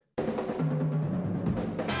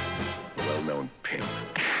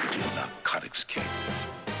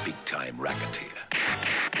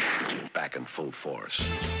full force.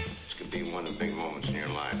 This could be one of the big moments in your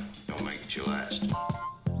life. Don't make it your last.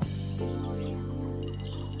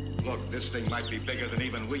 Look, this thing might be bigger than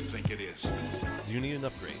even we think it is. Do you need an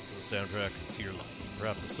upgrade to the soundtrack to your life?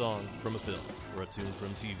 Perhaps a song from a film or a tune from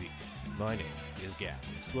TV? My name is Gap.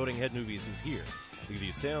 Exploding Head Movies is here to give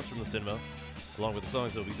you sounds from the cinema, along with the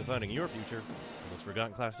songs that will be defining your future and those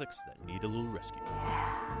forgotten classics that need a little rescue.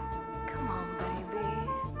 Come on, baby.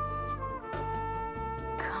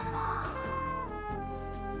 Come on.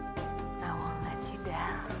 I won't let you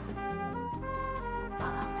down.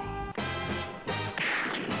 Follow me.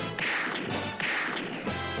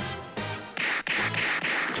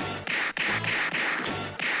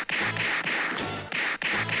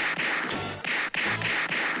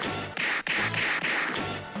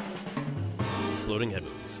 Exploding Head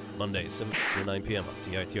Movies, Monday, 7 to 9 p.m. on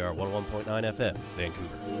CITR 101.9 FM,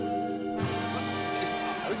 Vancouver.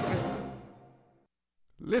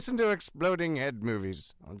 Listen to Exploding Head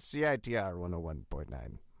Movies on CITR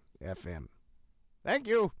 101.9 FM. Thank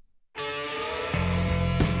you.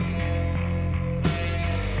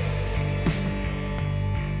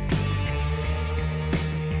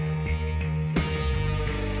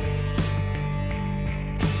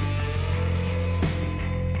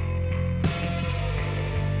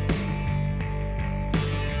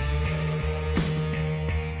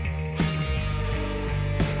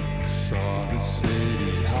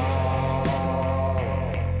 City Hall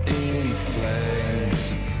in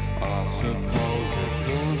flames. I suppose it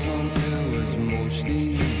doesn't do as much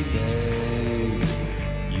these days.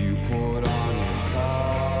 You put on your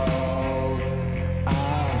coat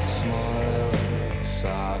and smile.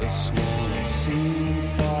 Saddest one I've seen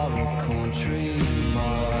for a country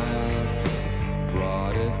mile.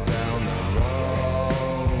 Brought it down the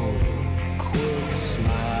road, quick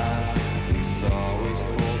smile. There's always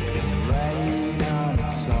fucking rain and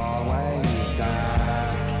it's always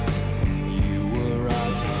dark. You were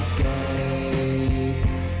at the gate,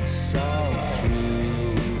 soaked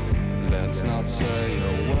through. Let's not say a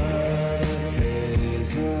word if it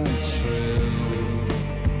isn't true.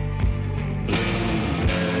 Blues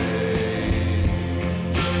Day,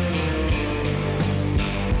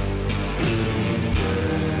 Blues Day,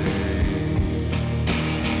 Blues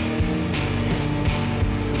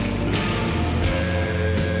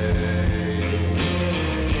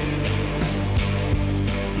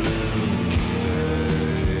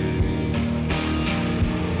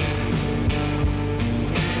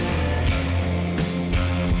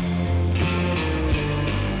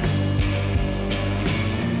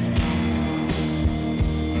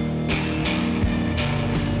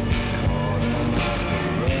calling off the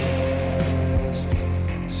rest,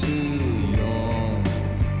 too young,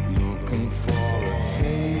 looking for a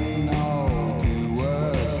thing no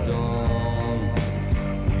doers done.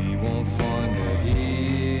 We won't find it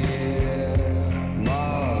here,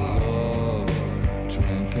 my love.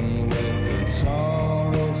 Drinking with the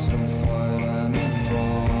tourists and fighting in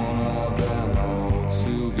front of them. Oh,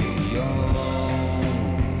 to be young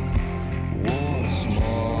once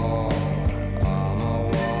more. I know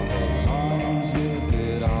all the lines we've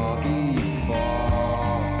did all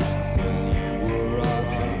before. When you were at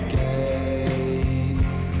the gate,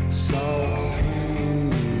 soaked through,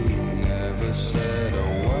 never said a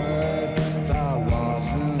word that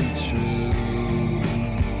wasn't true.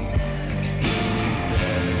 These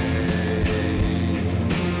days,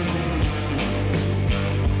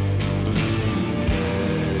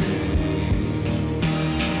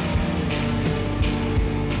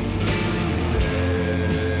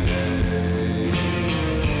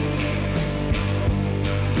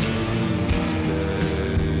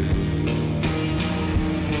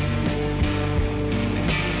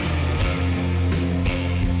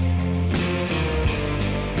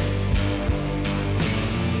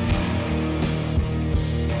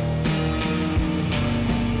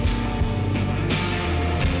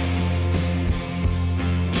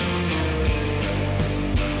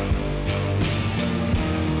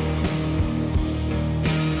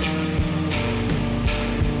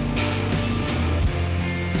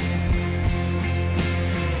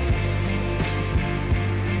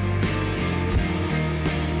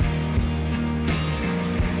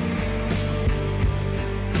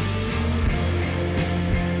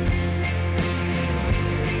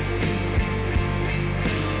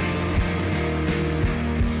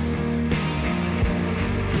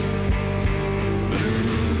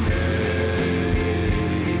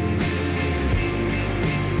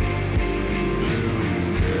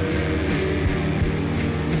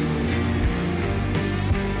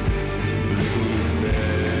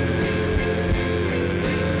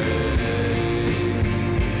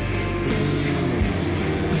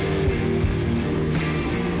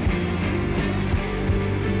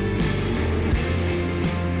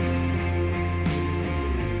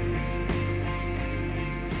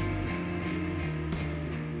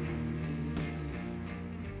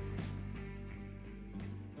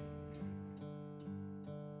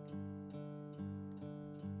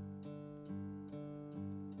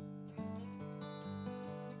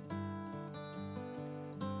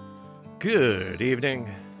 Good evening.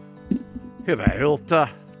 Hyvää ilta.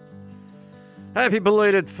 Happy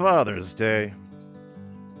belated Father's Day.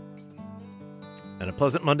 And a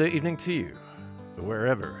pleasant Monday evening to you,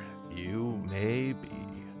 wherever you may be.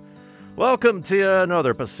 Welcome to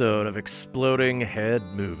another episode of Exploding Head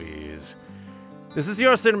Movies. This is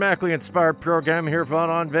your cinematically inspired program here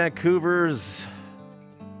on Vancouver's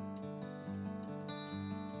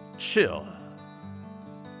chill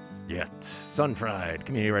yet sun-fried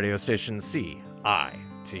community radio station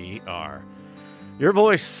CITR. Your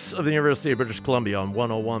voice of the University of British Columbia on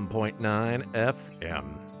 101.9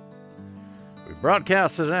 FM. We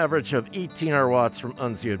broadcast at an average of 18 watts from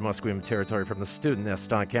unceded Musqueam territory from the student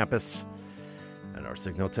nest on campus. And our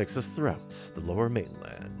signal takes us throughout the lower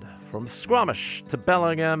mainland, from Squamish to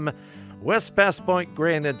Bellingham, west past Point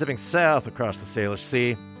Grey, and then dipping south across the Salish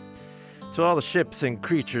Sea. To all the ships and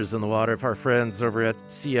creatures in the water, if our friends over at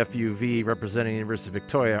CFUV representing the University of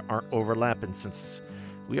Victoria aren't overlapping, since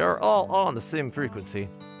we are all on the same frequency,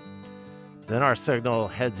 then our signal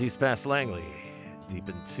heads east past Langley, deep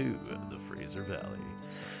into the Fraser Valley.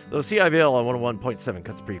 Though CIVL on 101.7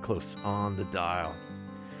 cuts pretty close on the dial.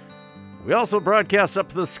 We also broadcast up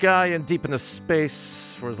to the sky and deep into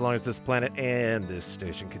space for as long as this planet and this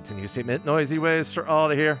station continues to emit noisy waves for all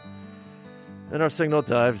to hear. And our signal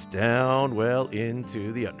dives down well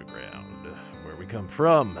into the underground, where we come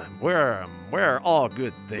from, where all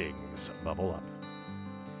good things bubble up.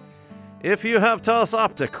 If you have Telus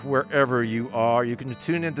Optic wherever you are, you can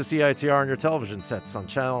tune into CITR on your television sets on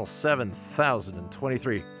channel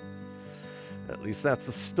 7023. At least that's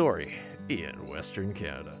the story in Western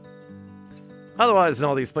Canada. Otherwise, in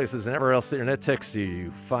all these places and everywhere else the internet takes you,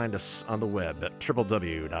 you find us on the web at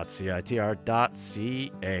www.citr.ca.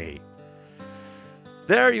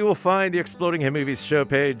 There you will find the Exploding Head Movies show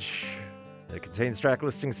page. It contains track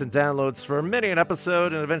listings and downloads for many an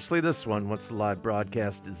episode, and eventually this one once the live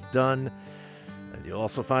broadcast is done. And you'll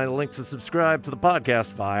also find a link to subscribe to the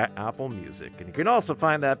podcast via Apple Music. And you can also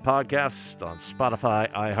find that podcast on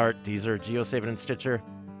Spotify, iHeart, Deezer, GeoSaven, and Stitcher.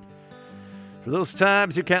 For those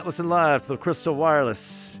times you can't listen live to the Crystal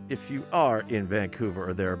Wireless, if you are in Vancouver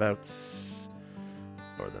or thereabouts,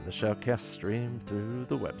 or then the shoutcast stream through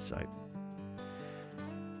the website.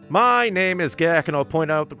 My name is Gak, and I'll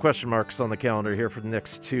point out the question marks on the calendar here for the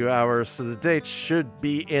next 2 hours, so the dates should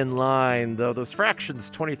be in line, though those fractions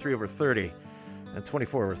 23 over 30 and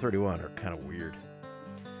 24 over 31 are kind of weird.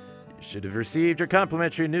 You should have received your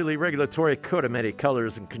complimentary newly regulatory coat of many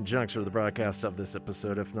colors in conjunction with the broadcast of this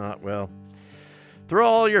episode. If not, well, throw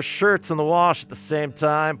all your shirts in the wash at the same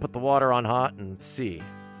time, put the water on hot, and see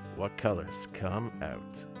what colors come out.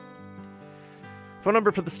 Phone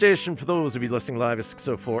number for the station for those of you listening live is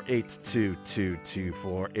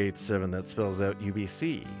 604-822-2487. That spells out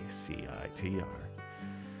UBC CITR.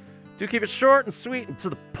 Do keep it short and sweet and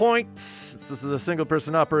to the point. Since this is a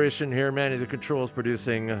single-person operation here, manning the controls,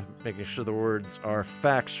 producing, making sure the words are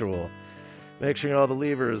factual, make sure all the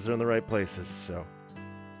levers are in the right places. So,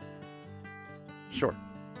 short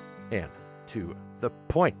and to the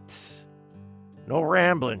point. No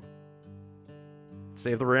rambling.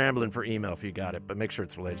 Save the rambling for email if you got it, but make sure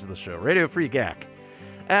it's related to the show.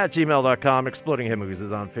 RadioFreeGak@gmail.com. Exploding Head Movies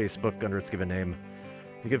is on Facebook under its given name.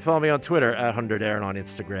 You can follow me on Twitter at 100Aaron, on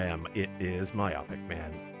Instagram. It is Myopic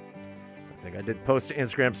Man. I think I did post an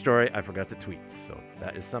Instagram story. I forgot to tweet, so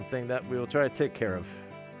that is something that we will try to take care of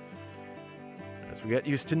as we get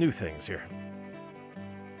used to new things here.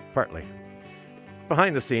 Partly.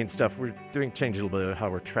 Behind the scenes stuff, we're changing a little bit of how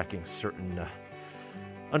we're tracking certain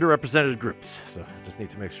underrepresented groups, so just need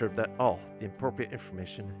to make sure that all the appropriate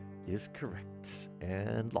information is correct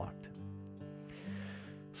and logged.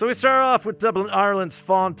 So we start off with Dublin, Ireland's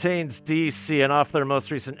Fontaines DC, and off their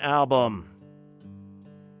most recent album,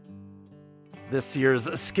 this year's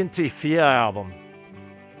Skinty Fia album,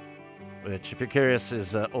 which, if you're curious,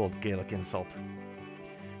 is an old Gaelic insult.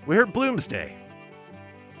 We heard Bloomsday,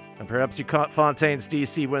 and perhaps you caught Fontaines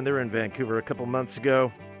DC when they were in Vancouver a couple months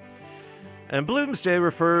ago. And Bloomsday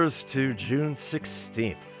refers to June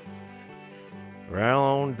 16th,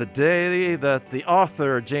 around the day that the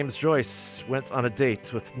author James Joyce went on a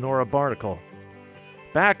date with Nora Barnacle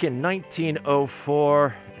back in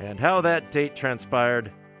 1904, and how that date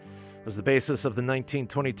transpired was the basis of the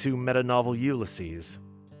 1922 meta-novel Ulysses,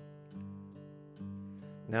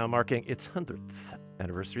 now marking its 100th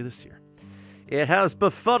anniversary this year. It has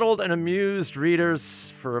befuddled and amused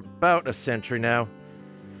readers for about a century now,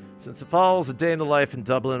 since it follows a day in the life in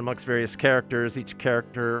Dublin amongst various characters, each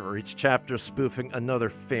character or each chapter spoofing another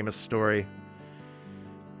famous story.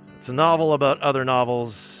 It's a novel about other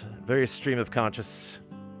novels, very stream of conscious.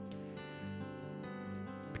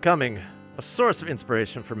 becoming a source of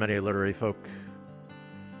inspiration for many literary folk.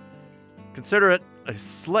 Consider it a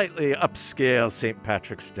slightly upscale St.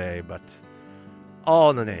 Patrick's Day, but all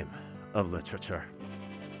in the name of literature.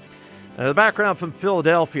 And in the background from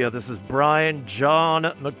Philadelphia, this is Brian John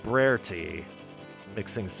McBraerty,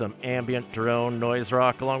 mixing some ambient drone noise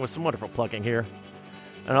rock along with some wonderful plugging here.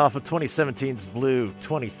 And off of 2017's Blue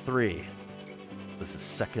 23, this is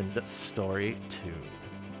Second Story 2.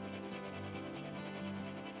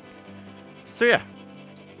 So yeah,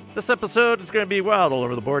 this episode is going to be wild all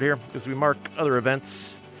over the board here because we mark other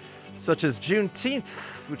events such as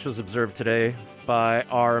Juneteenth, which was observed today by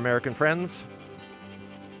our American friends.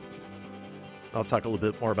 I'll talk a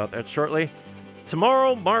little bit more about that shortly.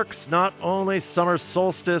 Tomorrow marks not only summer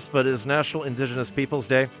solstice, but is National Indigenous Peoples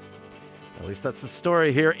Day. At least that's the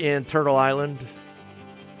story here in Turtle Island.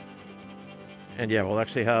 And yeah, we'll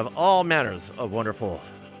actually have all manners of wonderful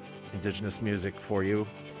Indigenous music for you.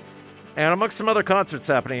 And amongst some other concerts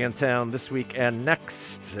happening in town this week and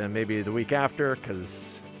next, and maybe the week after,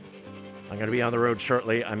 because I'm going to be on the road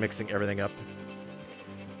shortly. I'm mixing everything up.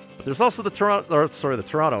 But there's also the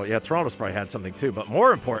Toronto. Yeah, Toronto's probably had something too. But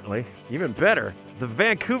more importantly, even better, the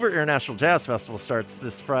Vancouver International Jazz Festival starts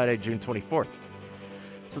this Friday, June 24th.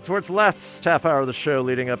 So towards the last half hour of the show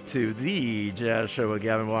leading up to the jazz show with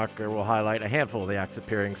Gavin Walker, we'll highlight a handful of the acts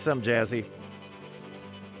appearing, some jazzy,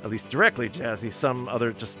 at least directly jazzy, some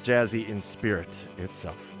other just jazzy in spirit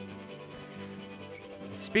itself.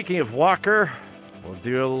 Speaking of Walker, we'll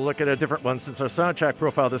do a look at a different one since our soundtrack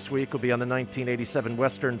profile this week will be on the 1987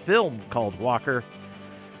 Western film called Walker.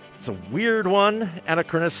 It's a weird one,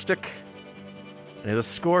 anachronistic, and it was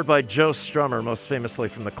scored by Joe Strummer, most famously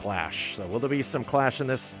from The Clash. So will there be some Clash in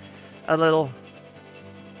this? A little.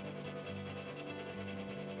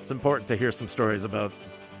 It's important to hear some stories about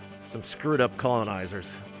some screwed up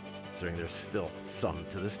colonizers, considering there's still some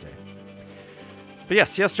to this day. But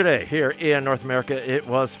yes, yesterday here in North America, it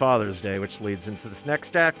was Father's Day, which leads into this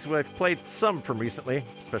next act, who I've played some from recently,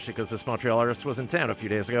 especially because this Montreal artist was in town a few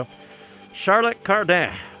days ago. Charlotte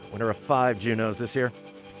Cardin, winner of 5 Junos this year,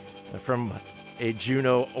 and from a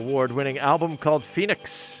Juno Award-winning album called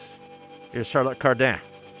Phoenix. Here's Charlotte Cardin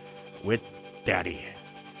with Daddy.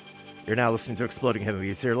 You're now listening to Exploding Head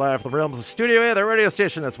Movies here live from the realms of Studio A, the radio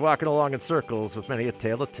station that's walking along in circles with many a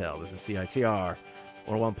tale to tell. This is CITR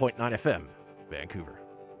 101.9 FM, Vancouver.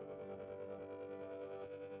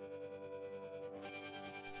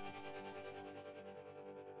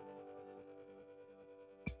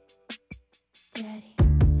 Daddy.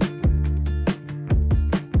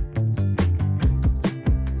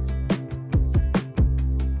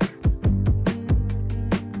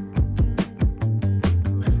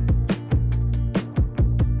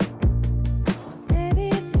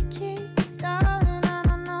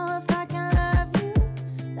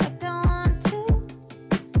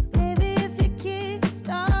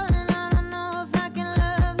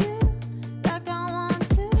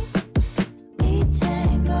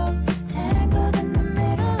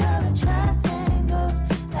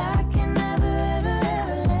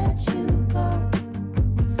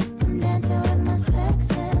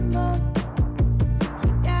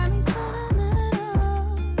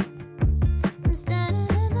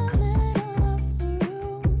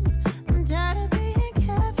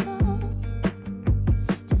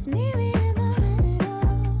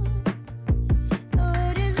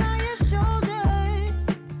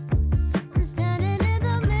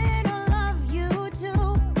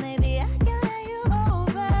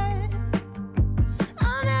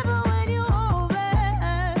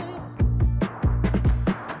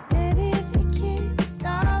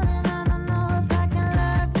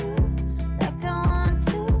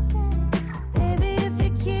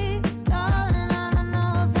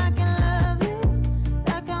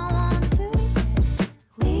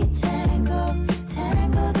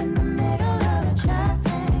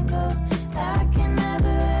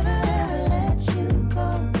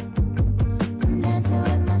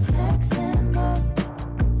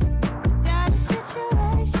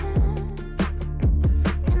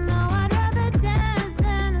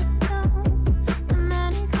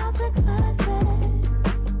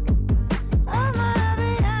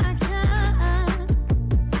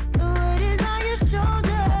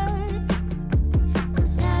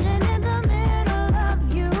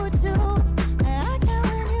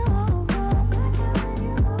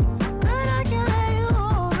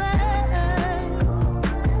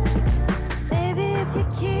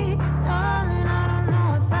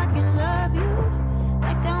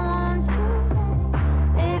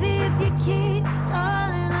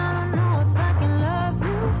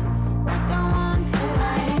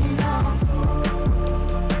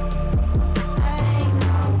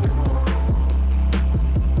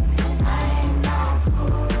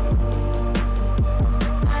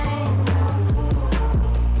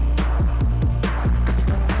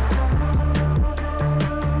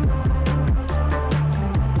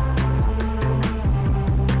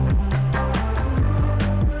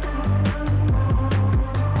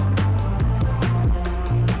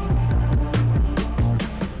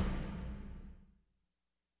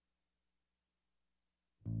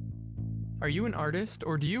 Are you an artist,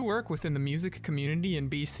 or do you work within the music community in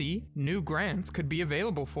BC? New grants could be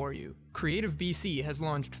available for you. Creative BC has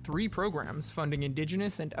launched 3 programs funding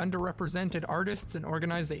Indigenous and underrepresented artists and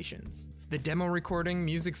organizations: the Demo Recording,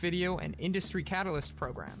 Music Video, and Industry Catalyst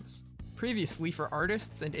programs. Previously, for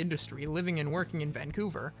artists and industry living and working in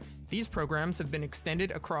Vancouver, these programs have been extended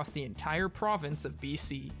across the entire province of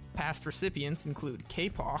BC. Past recipients include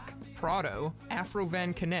K-Pop, Prado,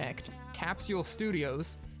 Afrovan Connect, Capsule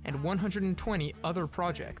Studios, and 120 other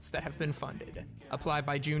projects that have been funded. Apply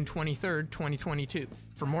by June 23, 2022.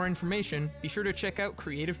 For more information, be sure to check out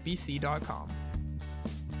creativebc.com.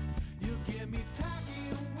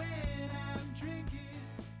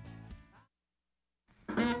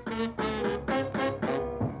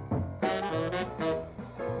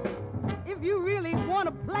 If you really want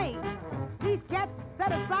to play, these cats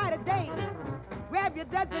set aside a day. Grab your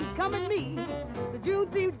duds and come and meet the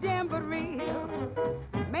Juneteenth Jamboree.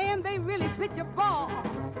 Man, they really pitch a ball.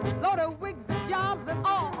 Load of wigs, the jobs and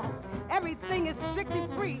all. Everything is strictly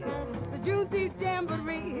free. The Juneteenth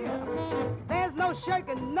Jamboree. There's no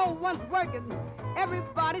shirking, no one's working.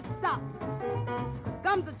 Everybody stop.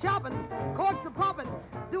 Gums are chopping, corks are popping,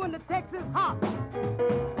 doing the Texas hop.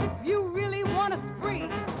 If you really want to spree,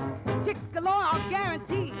 chicks galore, I'll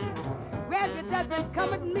guarantee. Grab your duds and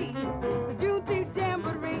come at me. The Juneteenth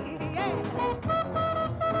Jamboree. Yeah.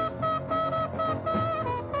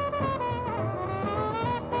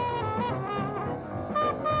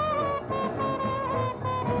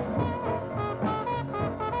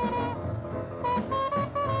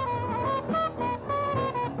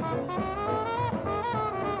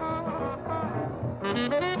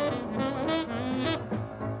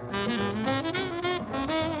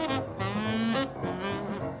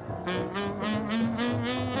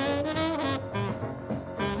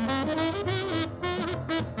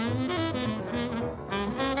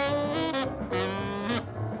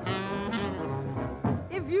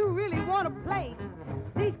 If you really want to play,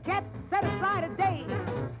 these cats set aside a day.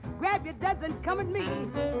 Grab your duds and come at me.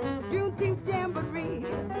 The Juneteenth Jamboree.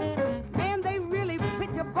 Man, they really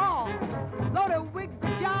pitch a ball. Load of wigs, the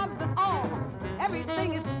jobs and all.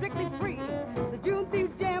 Everything is strictly free. The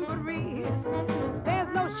Juneteenth Jamboree.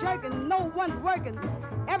 There's no shirking, no one's working.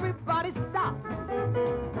 Everybody stop.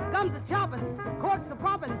 Gums are chopping, corks are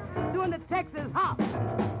popping, doing the Texas hop.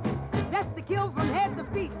 That's to kill from head to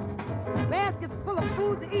feet. Baskets full of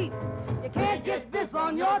food to eat. You can't get this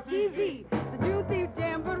on your TV. The Juneteenth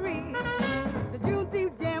Jamboree. The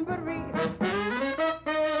Juneteenth Jamboree.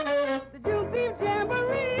 The Juneteenth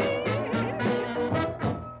Jamboree.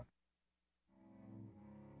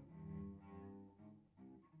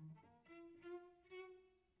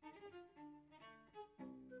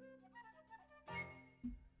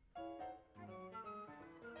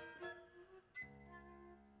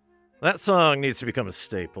 That song needs to become a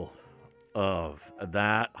staple of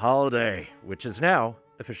that holiday, which is now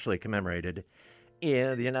officially commemorated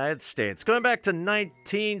in the United States. Going back to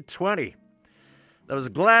 1920, that was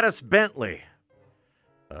Gladys Bentley,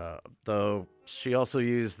 though she also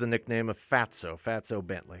used the nickname of Fatso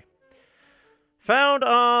Bentley. Found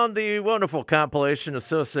on the wonderful compilation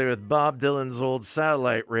associated with Bob Dylan's old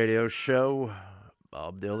satellite radio show,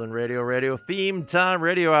 Bob Dylan Radio Theme Time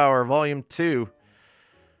Radio Hour, Volume 2.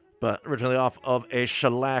 But originally off of a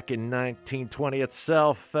shellac in 1920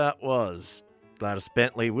 itself, that was Gladys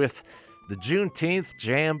Bentley with the Juneteenth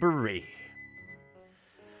Jamboree.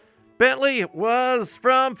 Bentley was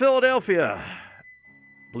from Philadelphia.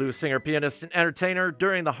 Blues singer, pianist, and entertainer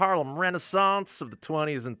during the Harlem Renaissance of the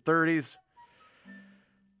 20s and 30s.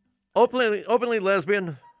 Openly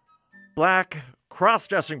lesbian, black,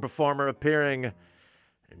 cross-dressing performer appearing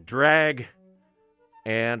in drag.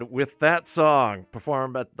 And with that song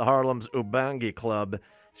performed at the Harlem's Ubangi Club,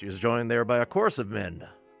 she was joined there by a chorus of men,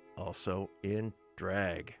 also in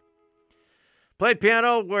drag. Played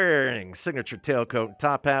piano wearing signature tailcoat and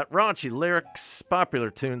top hat, raunchy lyrics, popular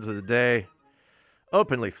tunes of the day,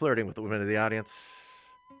 openly flirting with the women of the audience.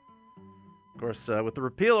 Of course, with the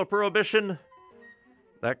repeal of Prohibition,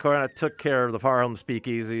 that kind of took care of the Harlem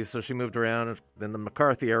speakeasy, so she moved around. Then the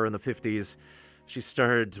McCarthy era in the 50s, she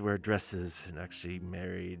started to wear dresses and actually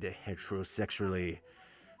married heterosexually,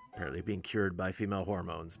 apparently being cured by female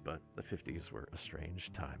hormones, but the 50s were a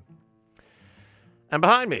strange time. And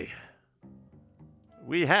behind me,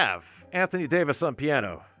 we have Anthony Davis on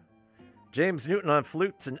piano, James Newton on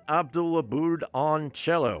flute, and Abdul Aboud on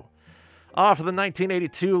cello. Off of the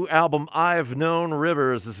 1982 album I've Known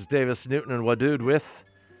Rivers, this is Davis, Newton, and Wadood with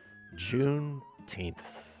Juneteenth.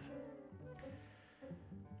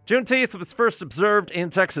 Juneteenth was first observed in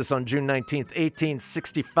Texas on June 19th,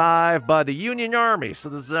 1865 by the Union Army. So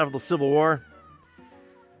this is after the Civil War,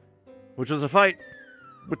 which was a fight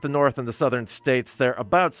with the North and the Southern states there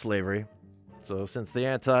about slavery. So since the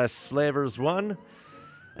anti-slavers won,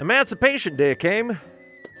 Emancipation Day came.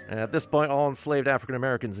 And at this point, all enslaved African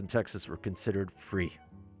Americans in Texas were considered free.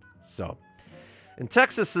 So, in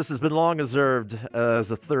Texas, this has been long observed as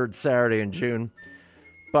the third Saturday in June.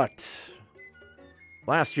 But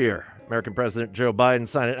last year, American President Joe Biden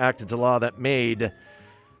signed an act into law that made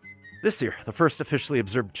this year the first officially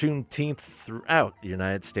observed Juneteenth throughout the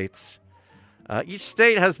United States. Each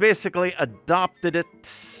state has basically adopted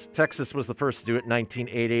it. Texas was the first to do it in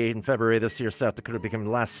 1988. In February this year, South Dakota became the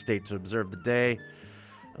last state to observe the day.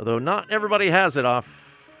 Although not everybody has it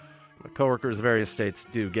off. My coworkers in various states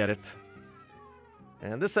do get it.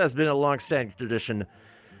 And this has been a long-standing tradition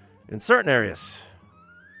in certain areas.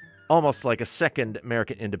 Almost like a second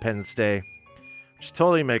American Independence Day, which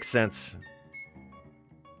totally makes sense.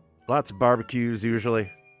 Lots of barbecues, usually.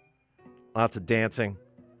 Lots of dancing.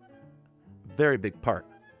 Very big part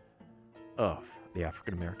of the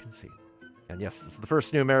African American scene. And yes, this is the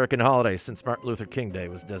first new American holiday since Martin Luther King Day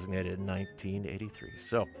was designated in 1983.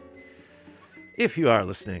 So, if you are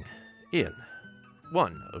listening in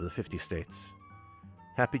one of the 50 states,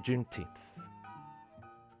 happy Juneteenth.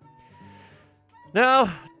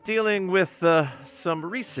 Now, dealing with some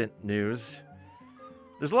recent news,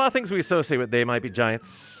 there's a lot of things we associate with They Might Be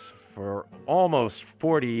Giants. For almost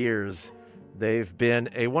 40 years, they've been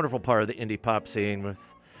a wonderful part of the indie pop scene with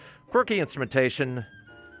quirky instrumentation,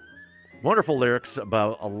 wonderful lyrics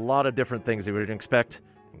about a lot of different things you would expect,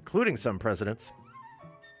 including some presidents.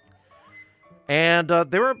 And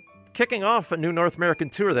they were kicking off a new North American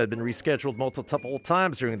tour that had been rescheduled multiple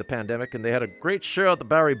times during the pandemic, and they had a great show at the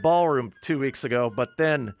Bowery Ballroom 2 weeks ago, but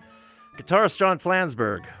then guitarist John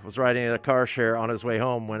Flansburgh was riding in a car share on his way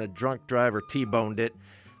home when a drunk driver T-boned it.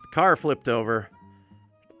 The car flipped over.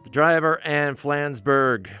 The driver and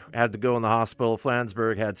Flansburgh had to go in the hospital.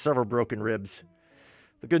 Flansburgh had several broken ribs.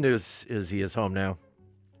 The good news is he is home now.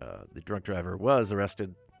 The drunk driver was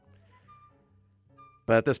arrested.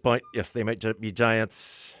 But at this point, yes, They Might Be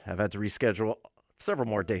Giants have had to reschedule several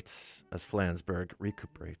more dates as Flansburgh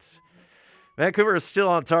recuperates. Vancouver is still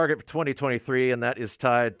on target for 2023, and that is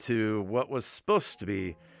tied to what was supposed to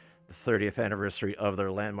be the 30th anniversary of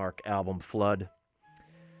their landmark album, Flood.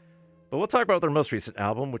 But we'll talk about their most recent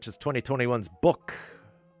album, which is 2021's Book,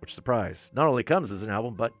 which, surprise, not only comes as an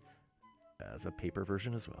album, but as a paper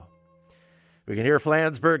version as well. We can hear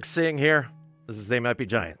Flansburgh sing here. This is They Might Be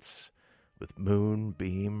Giants with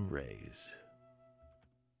Moonbeam Rays.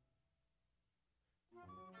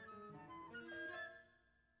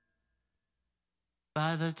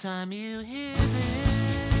 By the time you hear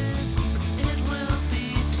this, it will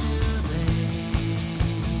be too late.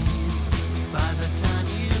 By the time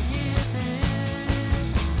you hear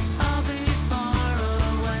this, I'll be far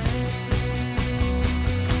away.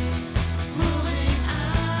 Moving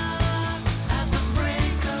out at the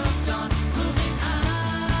break of dawn. Moving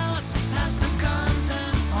out past the guns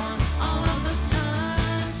and pawn. All of those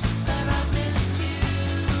times that I missed you,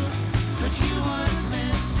 but you weren't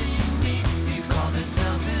missing me. You called it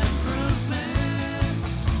self-improvement.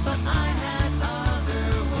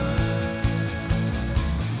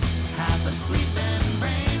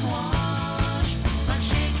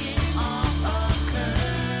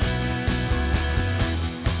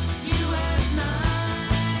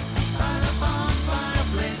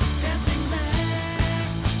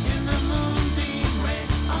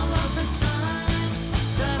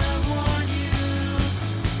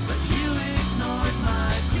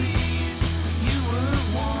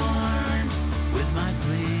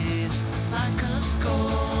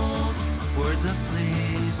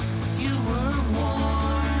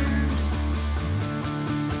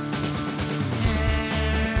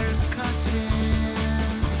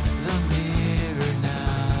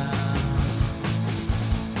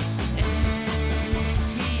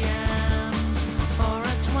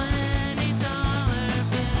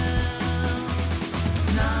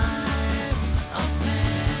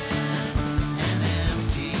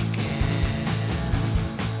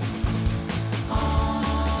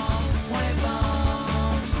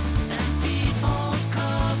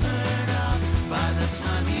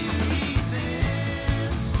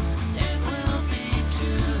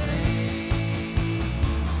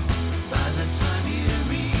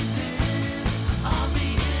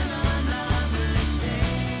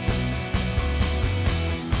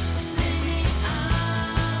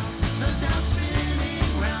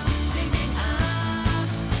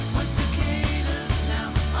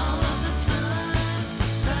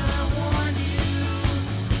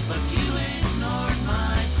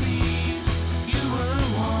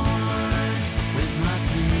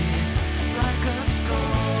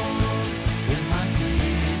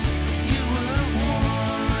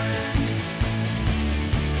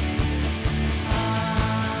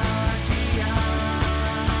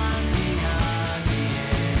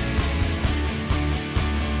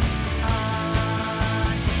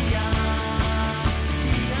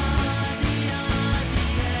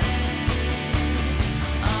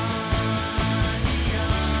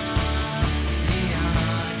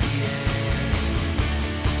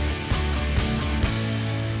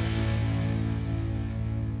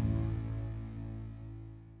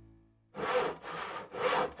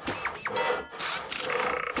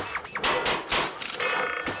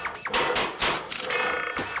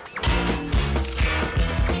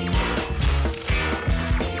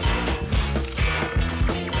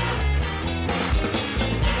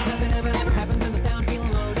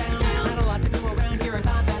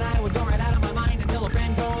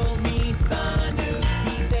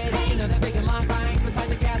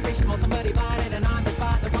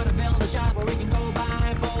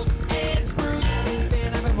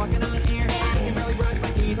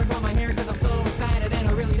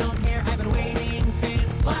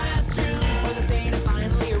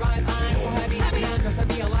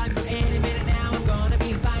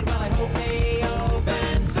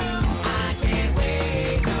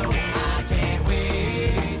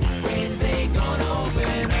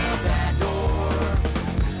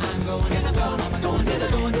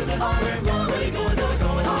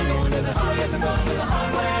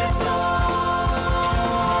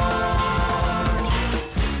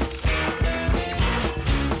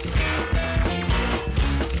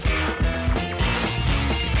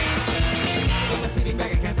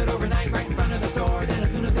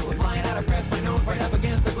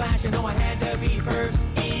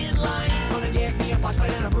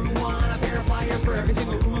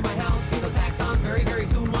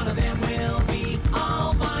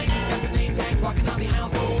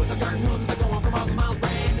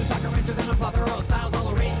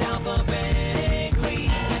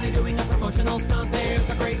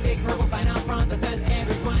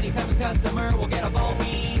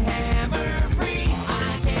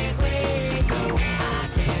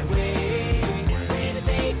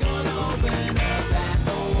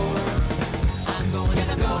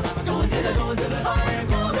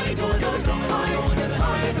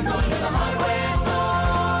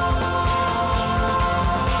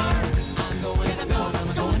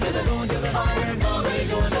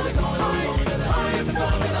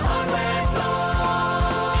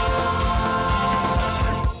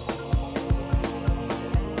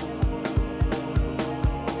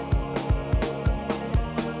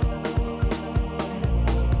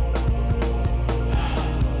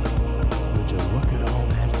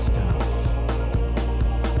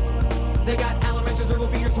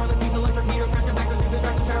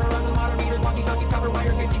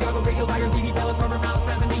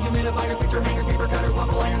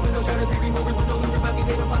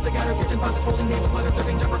 cables, folding cables, leather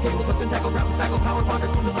stripping, jumper cables, hooks and tackle, grapple, spackle, power fonders,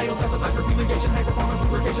 spoons and ladles, pesticides for fumigation, high performance,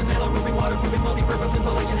 lubrication, metal-roofing, waterproofing, multi-purpose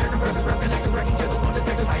insulation, air compressors, rest connectors, wrecking chisels, smoke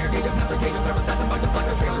detectors, higher gauges, after gauges, thermostats and bug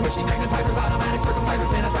deflectors, trailer wishing magnetizers, automatic circumcisers,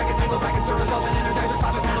 tennis rackets, angle brackets, Duracells and energizers,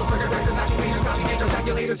 soffit panels, circuit breakers, vacuum cleaners, coffee makers,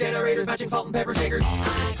 calculators, generators, matching salt and pepper shakers.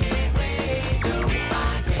 I can't wait, no,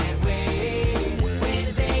 I can't wait.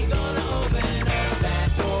 When they gonna open up that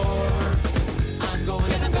door? I'm going,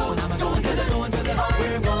 yes I'm going to the, where I'm going,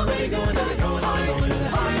 really going to the, I'm going to the,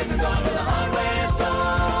 yes I'm going to the hardware store.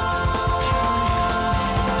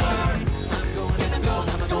 I'm going, yes I'm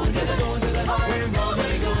going to the, where I'm going,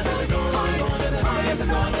 really going to the, I'm going to the, yes I'm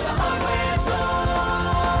going to the hardware store.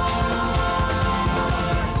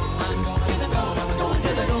 I'm going, yes I'm going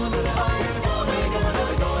to the, where I'm going, really going to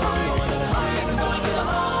the, I'm going to the, yes I'm going to the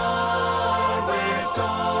hardware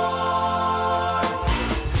store.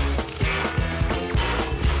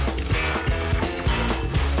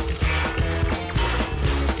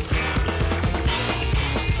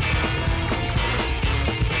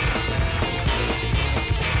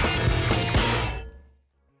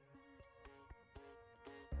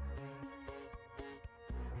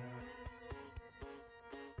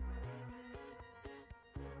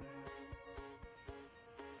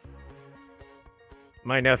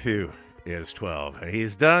 My nephew is 12, and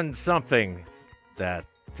he's done something that,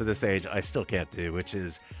 to this age, I still can't do, which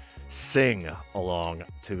is sing along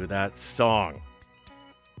to that song.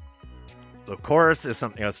 The chorus is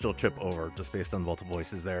something I still trip over, just based on multiple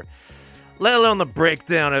voices there, let alone the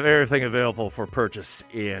breakdown of everything available for purchase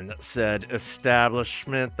in said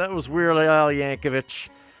establishment. That was Weird Al Yankovic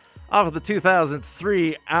off of the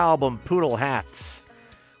 2003 album Poodle Hats,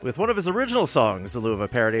 with one of his original songs in lieu of a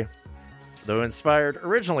parody, though inspired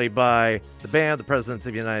originally by the band The Presidents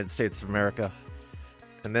of the United States of America,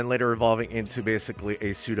 and then later evolving into basically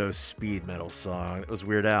a pseudo-speed metal song. It was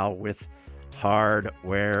Weird Al with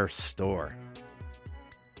Hardware Store.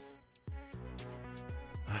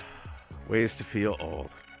 Ways to feel old,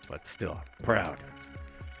 but still proud.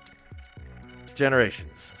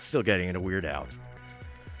 Generations still getting into Weird Al.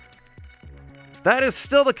 That is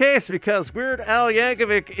still the case because Weird Al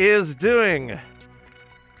Yankovic is doing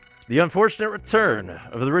the unfortunate return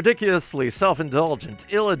of the ridiculously self-indulgent,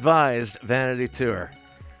 ill-advised Vanity Tour.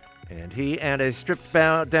 And he and a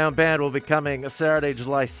stripped-down band will be coming Saturday,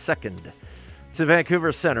 July 2nd to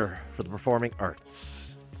Vancouver Centre for the Performing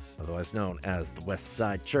Arts, otherwise known as the West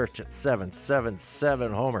Side Church at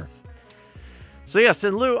 777 Homer. So yes,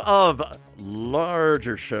 in lieu of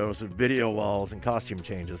larger shows with video walls and costume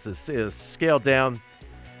changes, this is scaled down.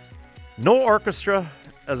 No orchestra,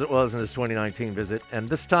 as it was in his 2019 visit, and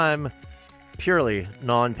this time, purely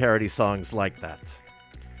non-parody songs like that.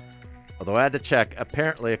 Although I had to check,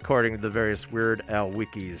 apparently, according to the various Weird Al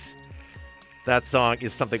wikis, that song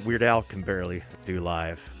is something Weird Al can barely do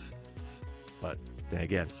live. But then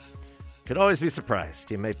again, could always be surprised.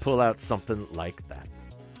 He may pull out something like that.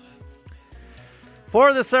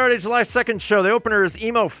 For the Saturday, July 2nd show, the opener is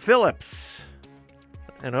Emo Phillips.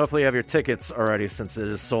 And hopefully you have your tickets already since it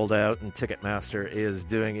is sold out and Ticketmaster is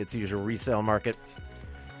doing its usual resale market.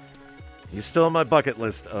 He's still on my bucket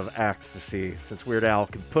list of acts to see since Weird Al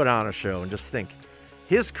can put on a show, and just think,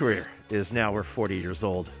 his career is now we're 40 years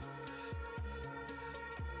old.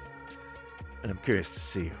 And I'm curious to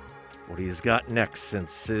see what he's got next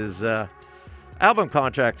since his album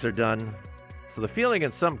contracts are done. So the feeling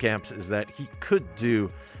in some camps is that he could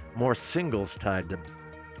do more singles tied to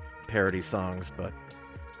parody songs, but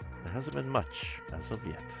there hasn't been much as of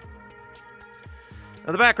yet.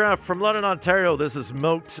 Now, the background from London, Ontario, this is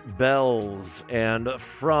Moat Bells, and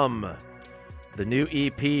from the new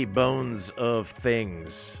EP, Bones of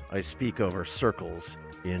Things, I speak over circles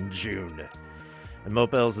in June. And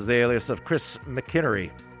Moat Bells is the alias of Chris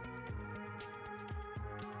McKinnery.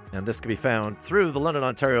 And this can be found through the London,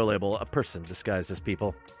 Ontario label, A Person Disguised as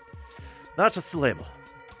People. Not just a label,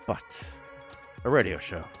 but a radio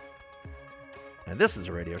show. And this is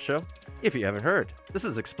a radio show, if you haven't heard. This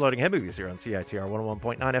is Exploding Head Movies here on CITR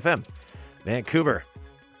 101.9 FM, Vancouver.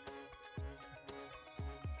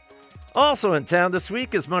 Also in town this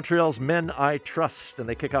week is Montreal's Men I Trust, and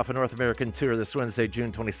they kick off a North American tour this Wednesday,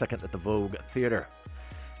 June 22nd at the Vogue Theatre.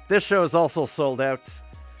 This show is also sold out.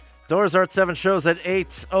 Doors are at 7, shows at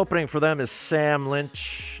 8. Opening for them is Sam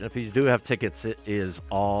Lynch. If you do have tickets, it is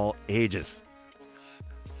all ages.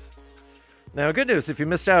 Now, good news, if you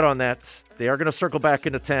missed out on that, they are going to circle back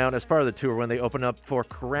into town as part of the tour when they open up for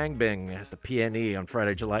Krangbing at the PNE on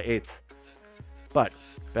Friday, July 8th. But,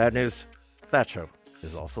 bad news, that show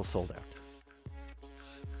is also sold out.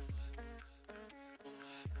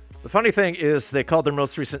 The funny thing is they called their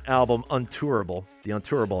most recent album Untourable, the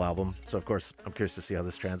Untourable album. So, of course, I'm curious to see how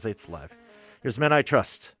this translates live. Here's Men I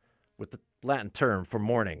Trust with the Latin term for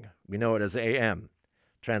morning. We know it as AM.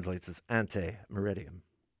 Translates as ante meridiem.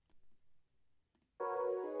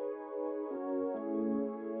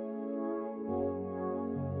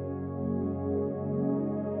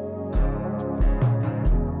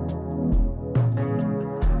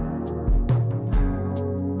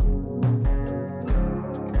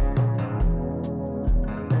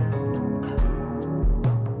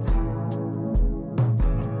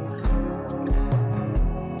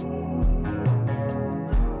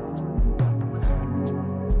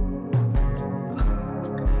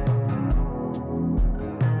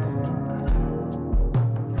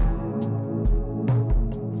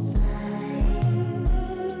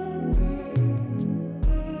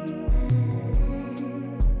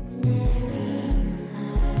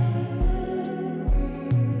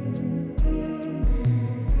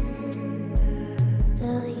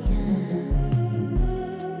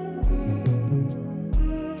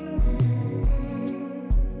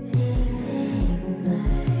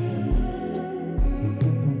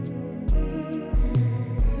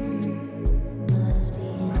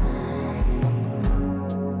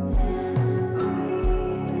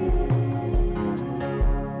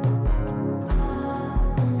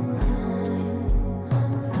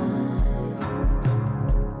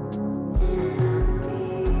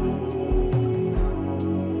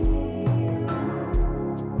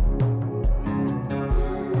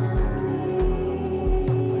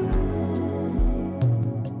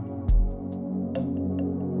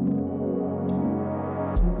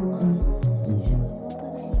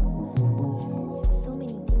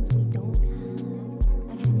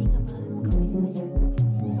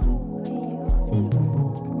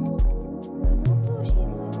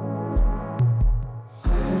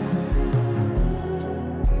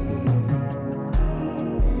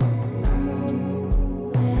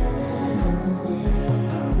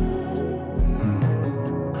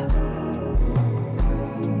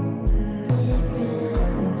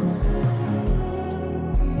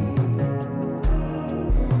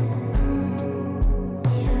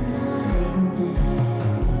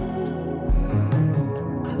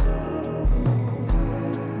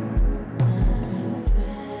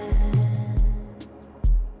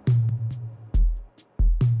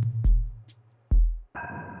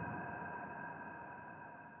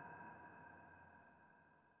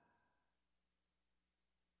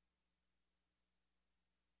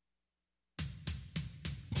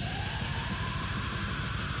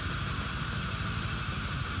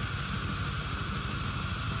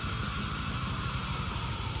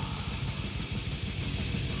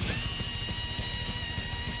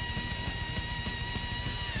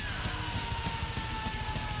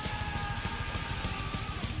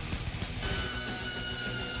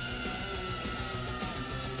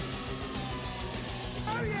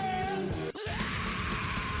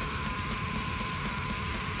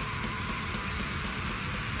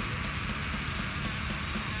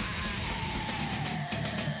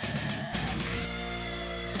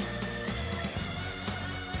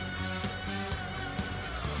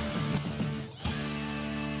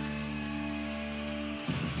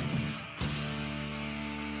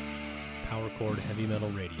 Heavy Metal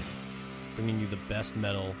Radio, bringing you the best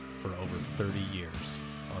metal for over 30 years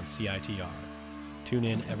on CITR. Tune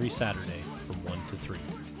in every Saturday from 1 to 3.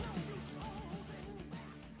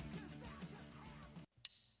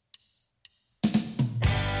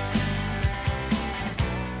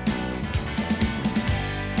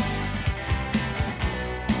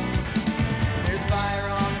 There's fire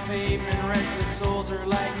on the pavement, restless souls are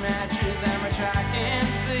like matches, that much I can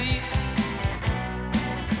see.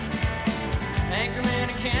 Anchormen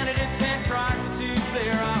and candidates and prostitutes,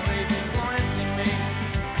 they're always influencing me.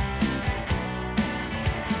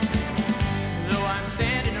 Though I'm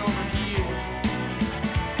standing over here,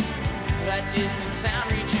 that distant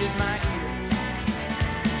sound reaches my ears.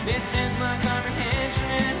 It tends my comprehension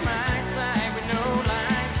and my sight with no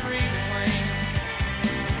lines to read between.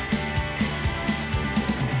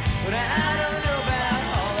 But I don't know about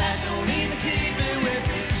all that, don't even keep it with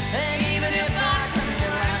me. And even if I come in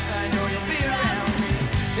your house, I know you'll be around me.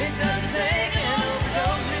 It doesn't take an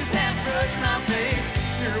overdose, just have to brush my face.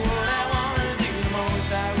 You're what I want to do the most,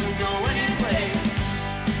 I will go any place.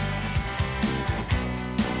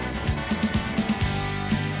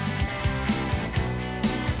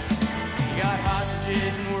 You got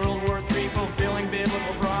hostages in World War III fulfilling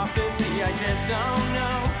biblical prophecy, I just don't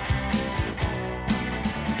know.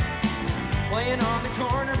 Playing on the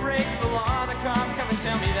corner breaks the law, the cops come and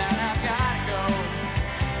tell me that I've gotta go.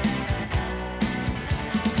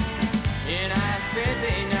 spent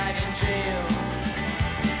a night in jail.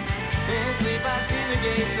 In sleep I see the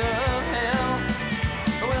gates of hell.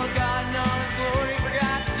 Well, God in all his glory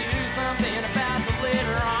forgot to do something about the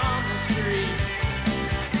litter on the street.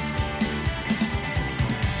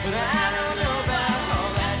 But I don't know about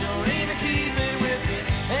all that, don't even keep it with me.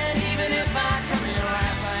 And even if I come in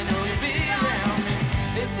last, I know you'll be around me.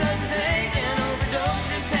 It doesn't take an overdose,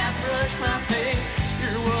 just have to brush my face.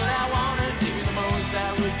 You're what I wanna do the most,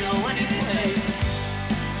 I would go any place.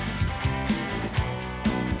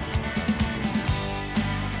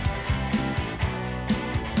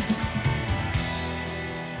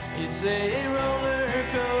 It's a roller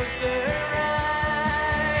coaster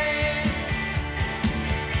ride.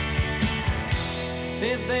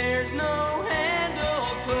 If there's no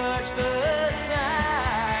handles, clutch the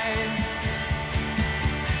side.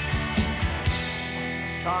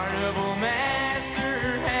 Carnival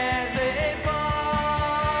master has a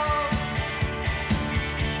ball.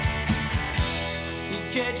 He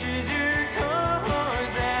catches your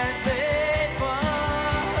coins as they fall.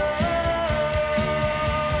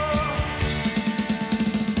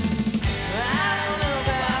 I don't know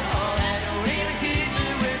about all that, don't even keep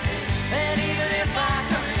it with me. And even if I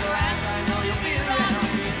come in last, I know you'll be around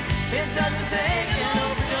me. It doesn't take an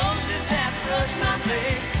overdose, just have to brush my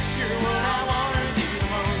face. You're what I wanna do the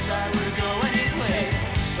most, I would go any place.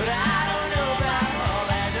 But I don't know about all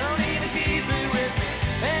that, don't even keep it with me.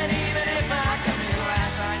 And even if I come in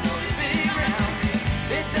last, I know you'll be around me.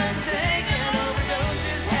 It doesn't take an overdose,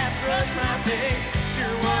 just have to brush my face.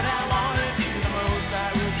 You're what I wanna do the most, I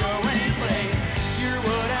would go any place. You're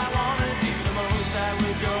what I wanna do the most, I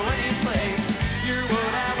would go any place. You're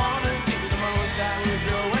what I wanna do the most, I would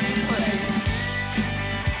go any place.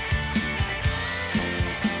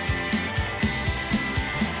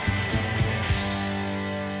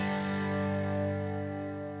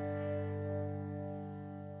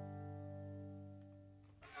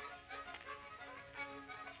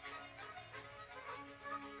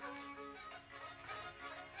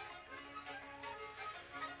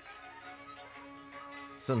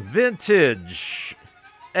 Some vintage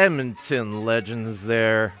Edmonton legends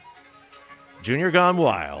there. Junior Gone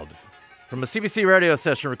Wild. From a CBC radio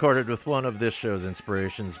session recorded with one of this show's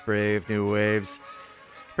inspirations, Brave New Waves.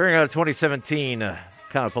 Appearing out of 2017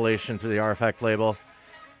 compilation through the Artifact label.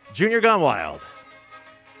 Junior Gone Wild.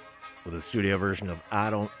 With a studio version of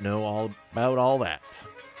I Don't Know All About All That.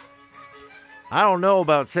 I don't know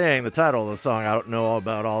about saying the title of the song, I don't know all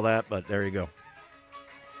about all that, but there you go.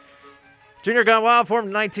 Junior Gone Wild formed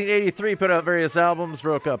in 1983, put out various albums,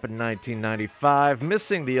 broke up in 1995,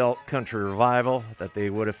 missing the alt country revival that they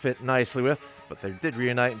would have fit nicely with, but they did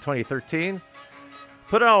reunite in 2013.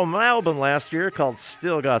 Put out an album last year called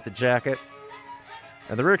Still Got the Jacket.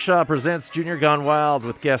 And the Rickshaw presents Junior Gone Wild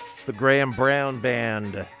with guests the Graham Brown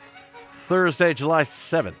Band Thursday, July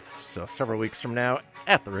 7th, so several weeks from now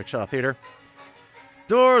at the Rickshaw Theater.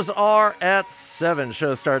 Doors are at 7.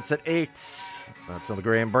 Show starts at 8. That's when the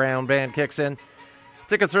Graham Brown Band kicks in.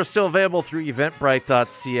 Tickets are still available through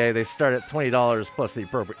eventbrite.ca. They start at $20 plus the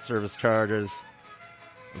appropriate service charges.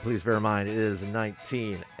 And please bear in mind, it is a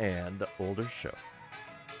 19 and older show.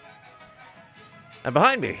 And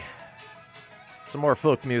behind me, some more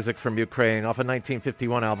folk music from Ukraine off a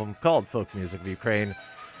 1951 album called Folk Music of Ukraine.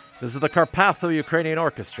 This is the Carpatho-Ukrainian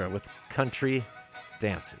Orchestra with Country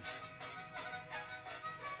Dances.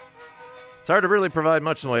 It's hard to really provide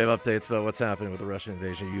much in the way of updates about what's happening with the Russian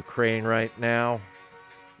invasion of Ukraine right now.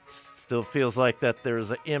 It still feels like that there's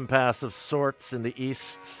an impasse of sorts in the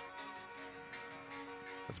east.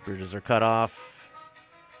 As bridges are cut off,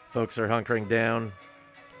 folks are hunkering down.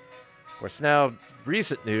 Of course, now,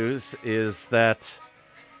 recent news is that,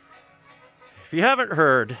 if you haven't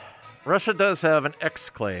heard, Russia does have an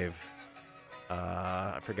exclave.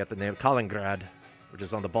 I forget the name, Kaliningrad, which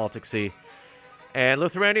is on the Baltic Sea. And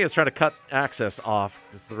Lithuania is trying to cut access off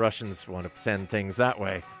because the Russians want to send things that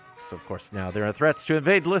way. So, of course, now there are threats to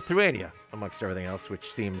invade Lithuania, amongst everything else,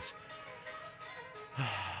 which seems,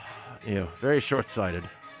 very short-sighted.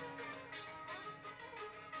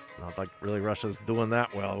 Not like really Russia's doing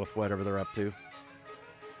that well with whatever they're up to.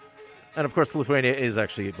 And, of course, Lithuania is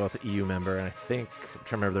actually both an EU member, and I think, I'm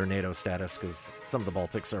trying to remember their NATO status, because some of the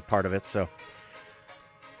Baltics are part of it, so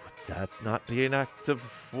would that not be an act of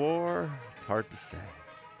war? It's hard to say.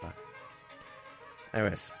 But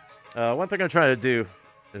anyways, one thing I'm trying to do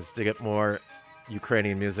is to get more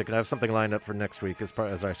Ukrainian music, and I have something lined up for next week as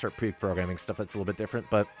I start pre-programming stuff that's a little bit different,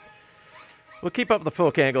 but we'll keep up the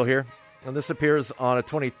folk angle here. And this appears on a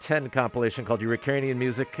 2010 compilation called Ukrainian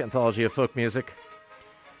Music, Anthology of Folk Music.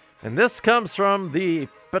 And this comes from the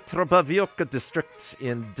Petrobavyovka district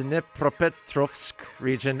in Dnipropetrovsk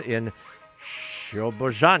region in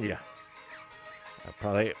Shobozhanya. I'm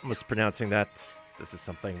probably mispronouncing that. This is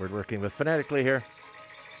something we're working with phonetically here,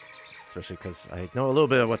 especially because I know a little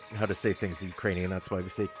bit of how to say things in Ukrainian. That's why we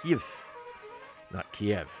say Kyiv, not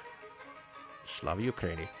Kiev. Slava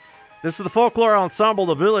Ukraini. This is the folklore ensemble,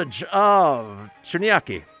 the village of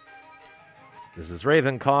Chernyaki. This is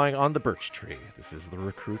Raven cawing on the birch tree. This is the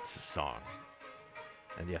recruit's song.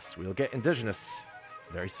 And yes, we'll get indigenous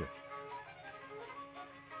very soon.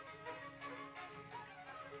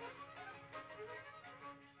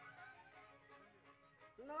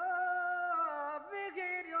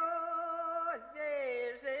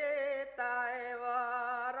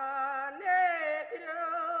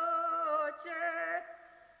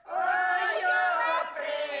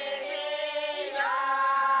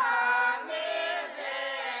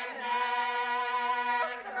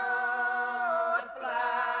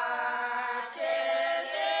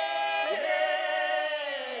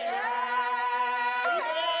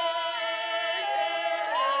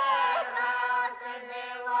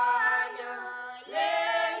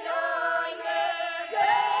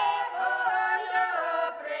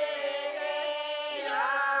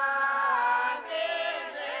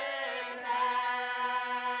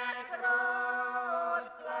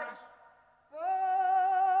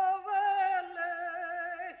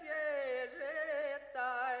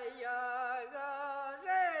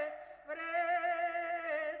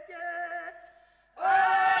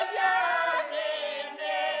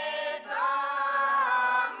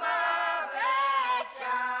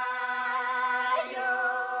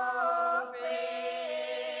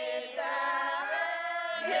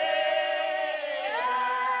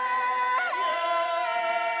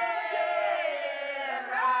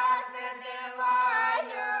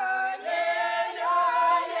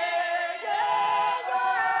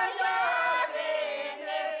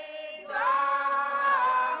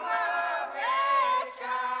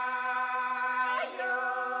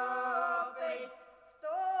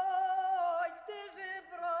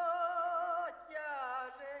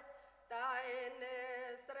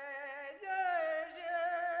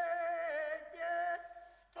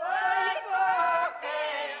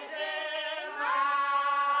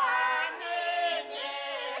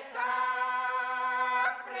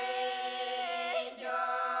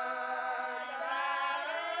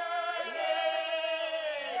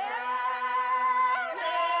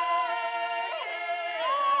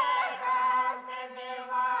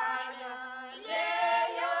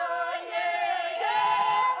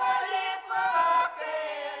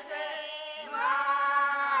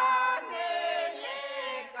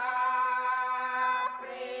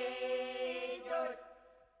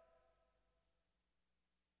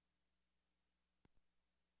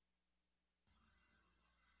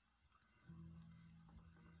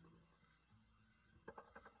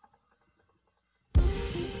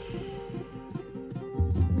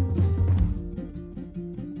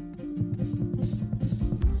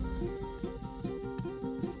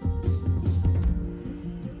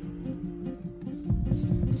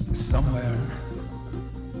 Somewhere,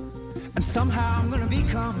 and somehow I'm gonna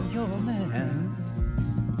become your man.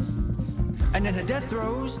 And in the death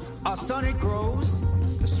throes, our sun it grows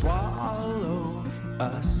to swallow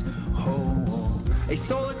us whole. A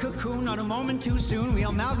solar cocoon, not a moment too soon, we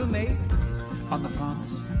amalgamate on the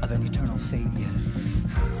promise of an eternal fate.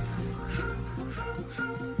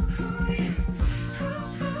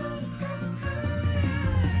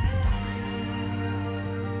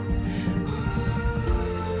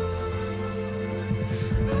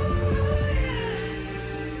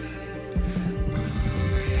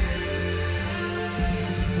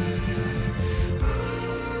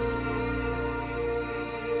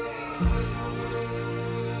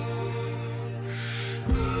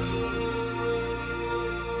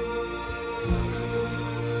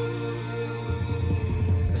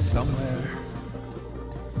 Somewhere,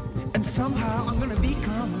 and somehow I'm gonna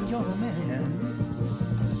become your man.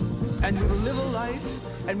 And we will live a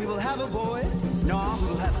life, and we will have a boy. No, we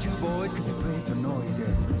will have 2 boys, cause we prayed for noise,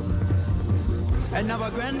 yeah. And now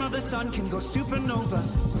our grandmother's son can go supernova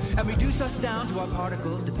and reduce us down to our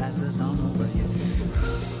particles to pass us on over, yeah.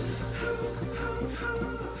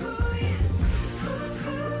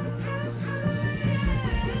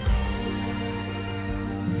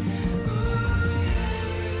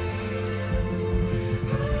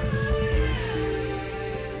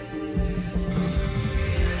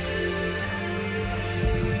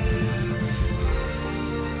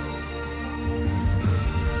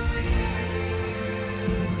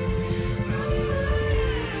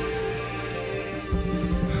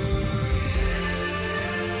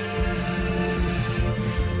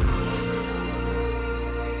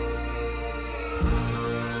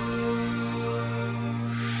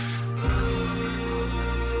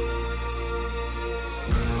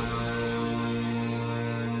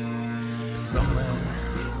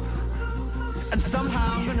 And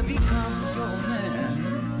somehow I'm gonna become your man.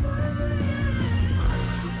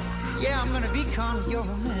 Yeah, I'm gonna become your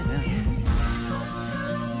man.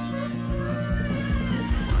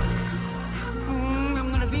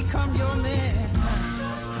 I'm gonna become your man.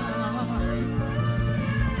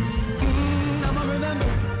 I'm gonna remember,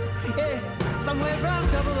 yeah, somewhere around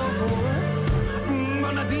 004,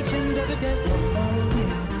 on a beach in the dead.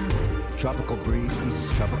 Yeah. Tropical breeze,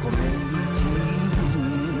 tropical rain.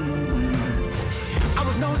 I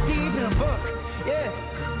was nose deep in a book, yeah.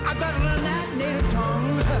 I gotta learn that native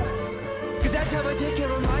tongue, cause that's how I take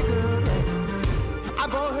care of my girl, yeah. I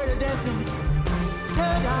bore her to death in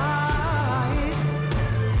paradise.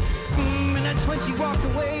 And that's when she walked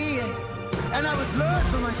away, yeah. And I was lured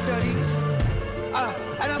from my studies.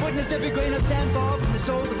 And I witnessed every grain of sand fall from the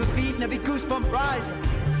soles of her feet and every goosebump rise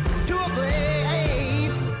to a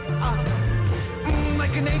blaze.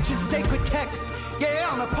 Like an ancient sacred text, yeah,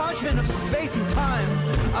 on a parchment of space and time.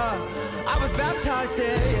 I was baptized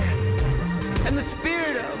there, yeah, in the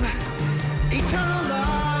spirit of eternal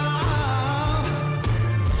love.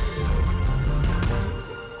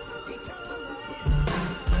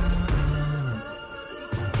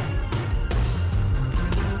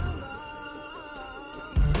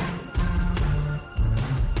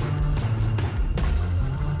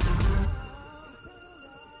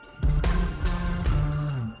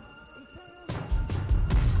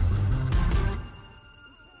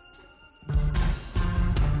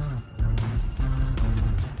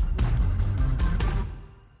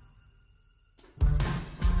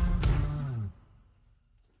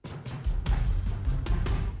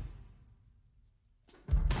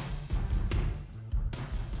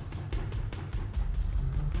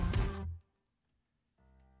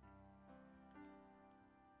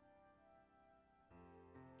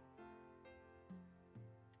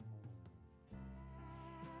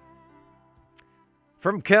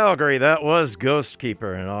 From Calgary, that was Ghost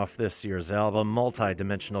Keeper, and off this year's album,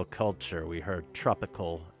 Multidimensional Culture, we heard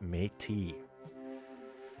Tropical Métis.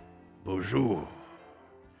 Bonjour.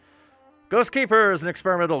 Ghost Keeper is an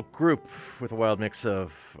experimental group with a wild mix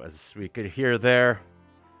of, as we could hear there,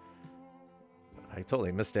 I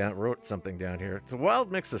totally wrote something down here. It's a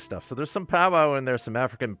wild mix of stuff. So there's some powwow in there, some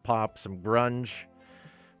African pop, some grunge,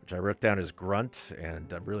 which I wrote down as grunt,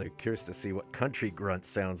 and I'm really curious to see what country grunt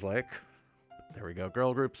sounds like. There we go,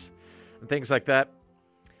 girl groups and things like that.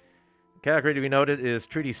 Calgary, to be noted, is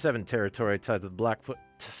Treaty 7 territory tied to the Blackfoot,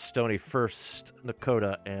 Stoney First,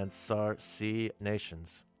 Nakota, and Sarcee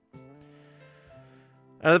nations.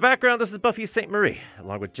 And in the background, this is Buffy St. Marie,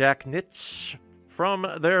 along with Jack Nitch, from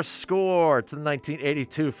their score to the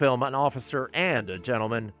 1982 film An Officer and a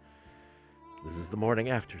Gentleman. This is the Morning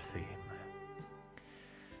After theme.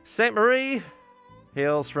 St. Marie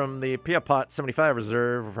hails from the Piapot 75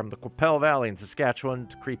 Reserve from the Qu'Appelle Valley in Saskatchewan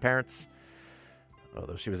to Cree parents.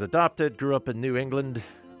 Although she was adopted, grew up in New England,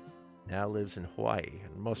 now lives in Hawaii.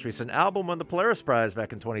 And the most recent album won the Polaris Prize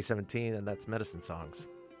back in 2017, and that's Medicine Songs.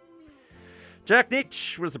 Jack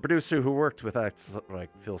Nitch was a producer who worked with acts like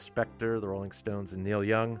Phil Spector, the Rolling Stones, and Neil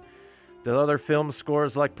Young. Did other film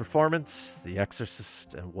scores like Performance, The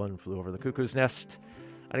Exorcist, and One Flew Over the Cuckoo's Nest.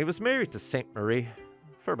 And he was married to St. Marie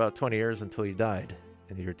for about 20 years until he died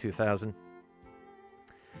in the year 2000.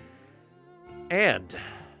 And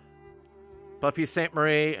Buffy St.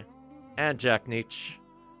 Marie and Jack Nitch,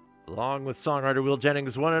 along with songwriter Will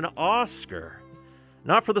Jennings, won an Oscar.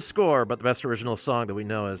 Not for the score, but the best original song that we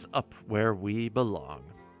know as Up Where We Belong.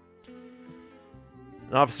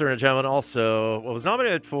 An Officer and a Gentleman also was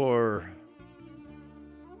nominated for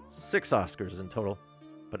 6 Oscars in total,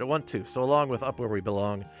 but it won 2. So along with Up Where We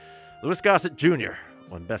Belong, Louis Gossett Jr.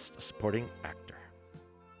 won Best Supporting Actor.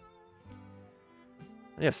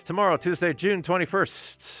 Yes, tomorrow, Tuesday, June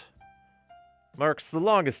 21st, marks the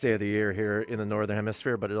longest day of the year here in the Northern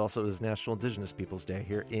Hemisphere, but it also is National Indigenous Peoples Day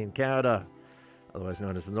here in Canada, otherwise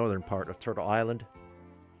known as the northern part of Turtle Island.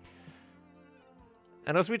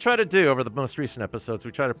 And as we try to do over the most recent episodes,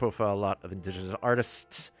 we try to profile a lot of Indigenous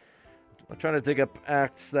artists. I'm trying to dig up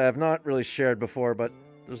acts that I've not really shared before, but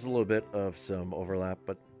there's a little bit of some overlap,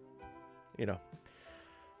 but, you know,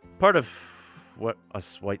 part of what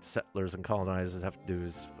us white settlers and colonizers have to do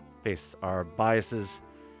is face our biases.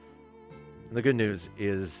 And the good news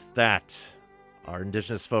is that our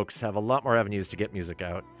Indigenous folks have a lot more avenues to get music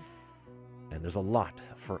out, and there's a lot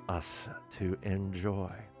for us to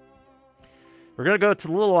enjoy. We're going to go to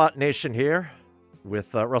the Little Lot Nation here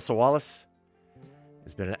with Russell Wallace.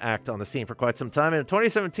 He's been an act on the scene for quite some time, and in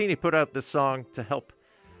 2017 he put out this song to help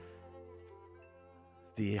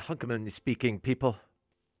the Hunkaman-speaking people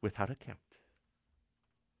with how to count.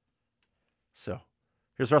 So,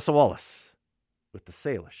 here's Russell Wallace with the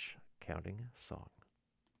Salish Counting Song.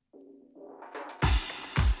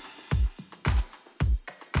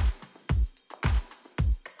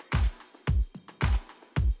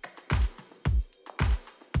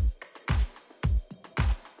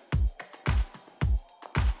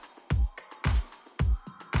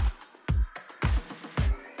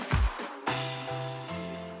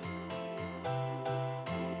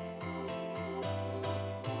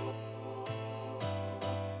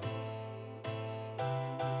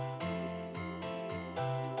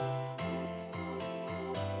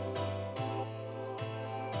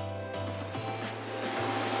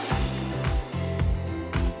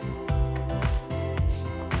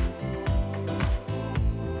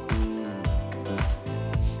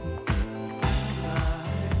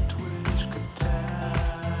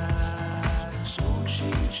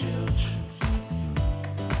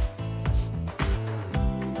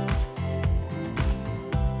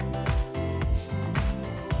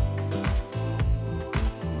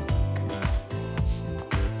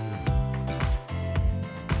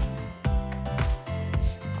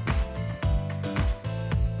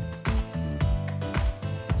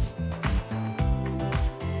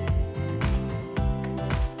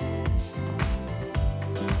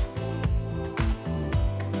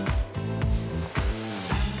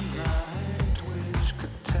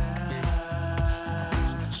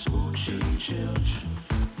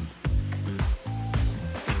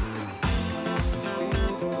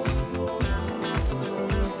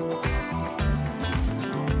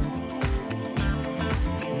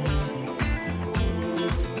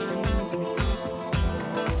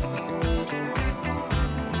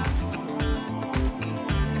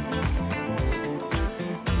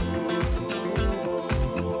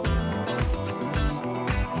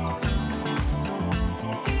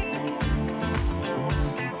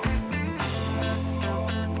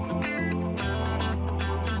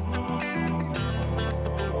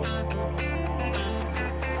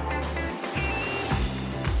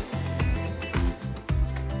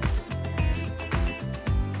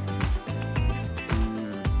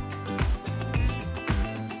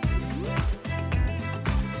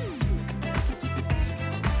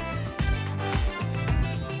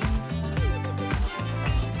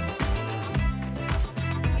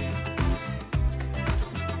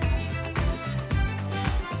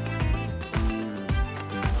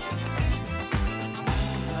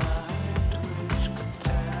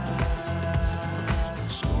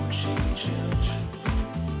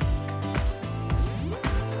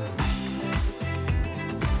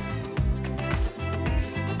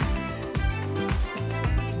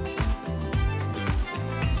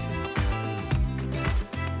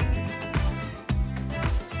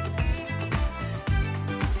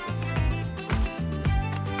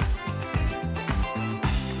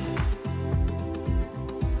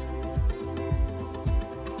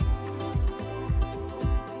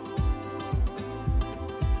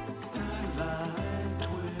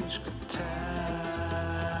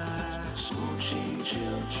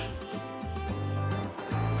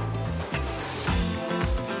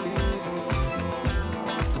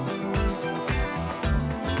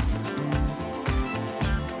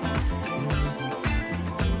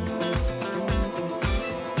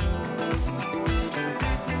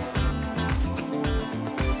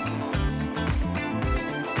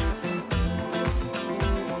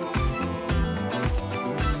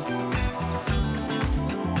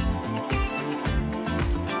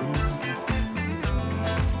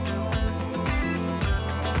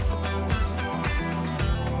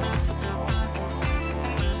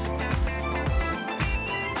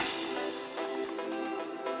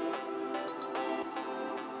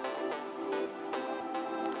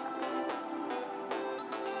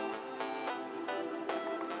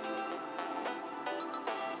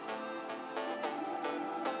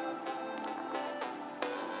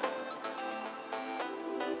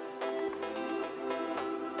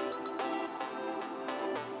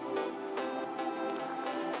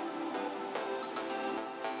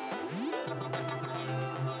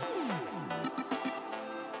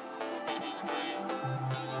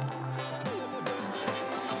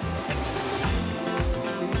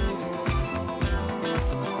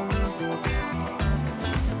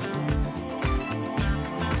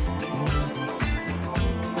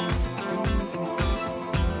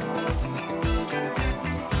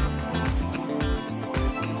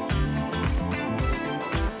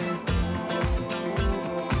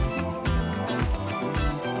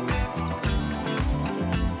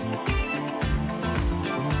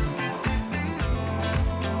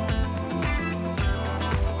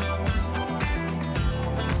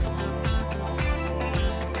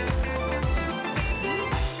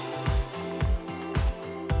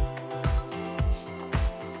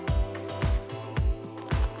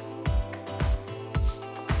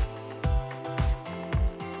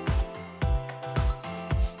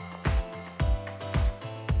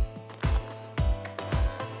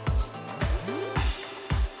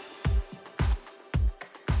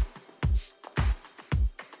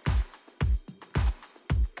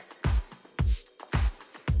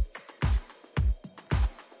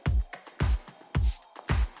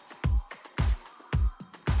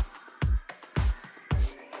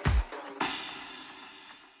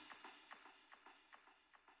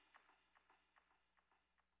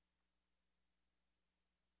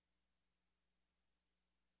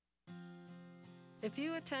 If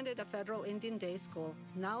you attended a federal Indian day school,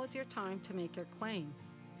 now is your time to make your claim.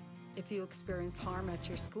 If you experience harm at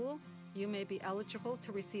your school, you may be eligible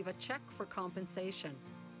to receive a check for compensation.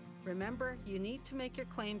 Remember, you need to make your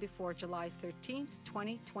claim before July 13th,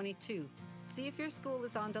 2022. See if your school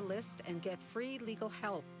is on the list and get free legal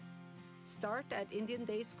help. Start at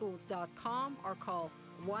indiandayschools.com or call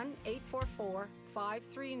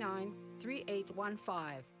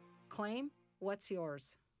 1-844-539-3815. Claim what's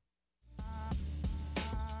yours.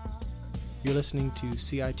 You're listening to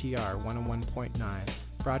CITR 101.9,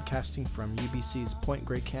 broadcasting from UBC's Point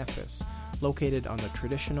Grey campus, located on the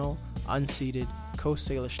traditional, unceded Coast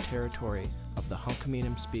Salish territory of the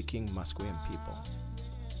Hunkaminam-speaking Musqueam people.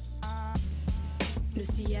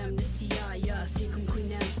 Nisiyam nisiyaya thikum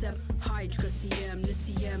queenam sep hydra siyam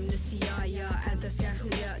nisiyaya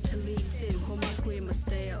antaskaklia talitim homasque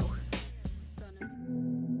masteo.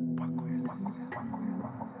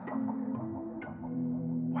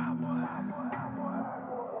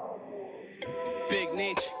 Big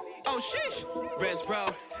niche, oh sheesh, Res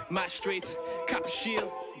Road, my streets, copper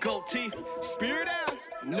shield, gold teeth, spirit out,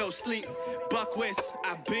 no sleep, buck whist,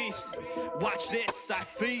 I beast, watch this, I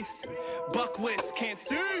feast, buck whist, can't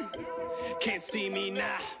see me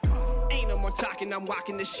now. Ain't no more talking, I'm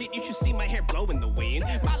walking the shit. You should see my hair blow in the wind.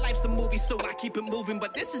 My life's a movie, so I keep it moving.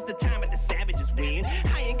 But this is the time that the savages win.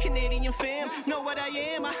 I ain't Canadian fam, know what I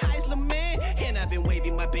am, a Heisler man. And I've been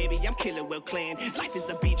waving my baby, I'm Killer Will Clan. Life is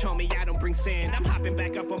a beach, homie, I don't bring sand. I'm hopping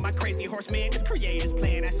back up on my crazy horse, man. This creator's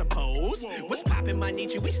plan, I suppose. What's poppin', my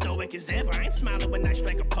Nietzsche? We stoic as ever. I ain't smiling when I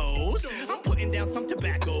strike a pose. I'm putting down some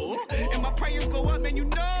tobacco. And my prayers go up, man, you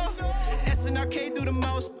know. SNRK do the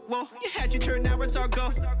most. Whoa, you had your turn, now it's our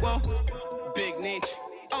go. Whoa. Big niche,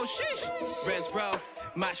 oh sheesh, Res Road,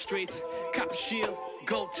 my streets, copper shield,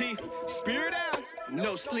 gold teeth, spirit out,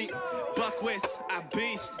 no sleep, buck whist, I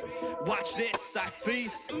beast, watch this, I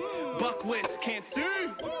feast, buck whist, can't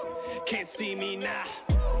see me now.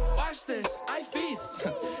 Watch this, I feast,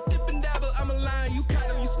 dip and dabble, I'm a lion, you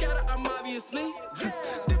kind of, you scatter, I'm obviously,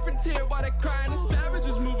 different tier, why they crying, the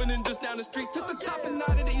savages moving in just down the street, took the top and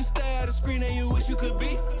nodded and you stare at a screen and you wish you could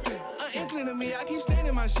be. Inkling to me, I keep staying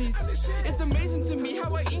in my sheets. It's amazing to me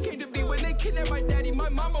how I came to be. When they kidnapped my daddy, my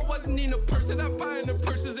mama wasn't even a person. I'm buying the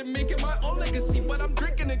purses and making my own legacy. But I'm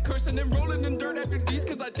drinking and cursing and rolling in dirt after these.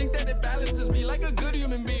 Cause I think that it balances me like a good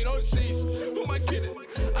human being. Oh jeez, who am I kidding?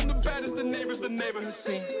 I'm the baddest the neighbor has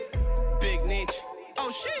seen. Big niche,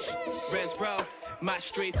 oh sheesh, Res Road, my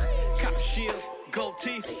streets, copper shield, gold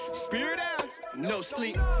teeth, spirit out, no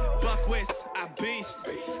sleep, buck whist, I beast,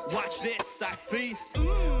 watch this, I feast,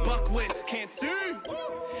 buck whist, can't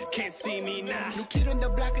see me now. New kid on the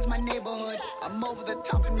block is my neighborhood. I'm over the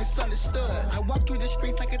top and misunderstood. I walk through the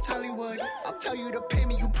streets like it's Hollywood. I'll tell you to pay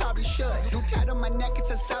me, you probably should. New tat on my neck, it's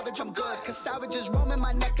a savage, I'm good. Cause savages roaming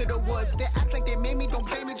my neck of the woods. They act like they made me, don't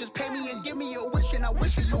blame me, just pay me and give me a wish and I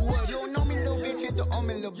wish you would. You don't know me, little bitch, you don't own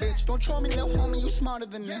me, little bitch. Don't troll me, little homie, you smarter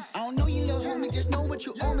than this. I don't know you, little homie, just know what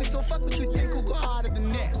you owe me. So fuck what you think, who go harder than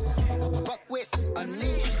this. Buck whist,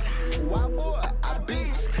 unleashed. Wild boy, I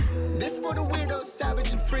beast. This for the weirdos,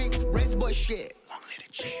 savage and freaks. Res boy shit. Long live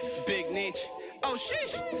the chief. Big niche, oh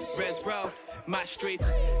sheesh, Res Road, my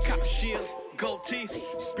streets, copper shield, gold teeth,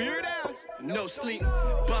 spirit out, no sleep,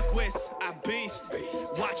 buck whist, I beast,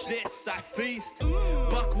 watch this, I feast,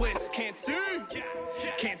 buck whist, can't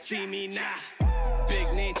see me now.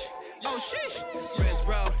 Big niche, oh sheesh, Res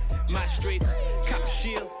Road, my streets, copper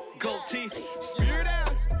shield, gold teeth, spirit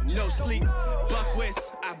out, no sleep, buck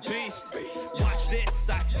whist, I beast, watch this,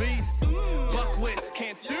 I feast, buck whist,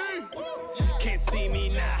 can't see me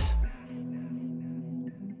now.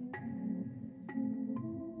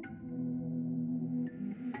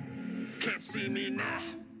 Can't see me now.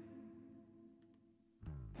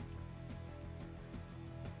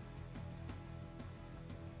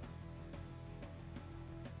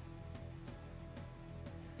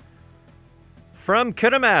 From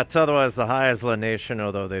Kitimat, otherwise the Haisla Nation,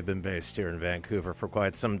 although they've been based here in Vancouver for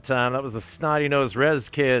quite some time. That was the Snotty Nose Res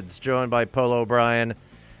Kids, joined by Paul O'Brien.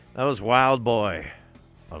 That was Wild Boy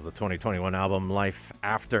of the 2021 album Life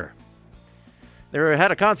After. They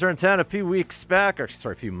had a concert in town a few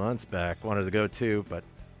months back. Wanted to go to, but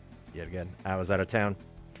yet again, I was out of town.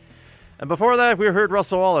 And before that, we heard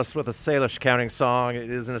Russell Wallace with a Salish counting song. It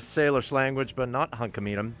is in a Salish language, but not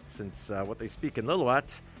Hunkaminam, since what they speak in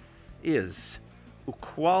Lillooet is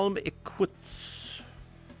Ukwalm Ikuts.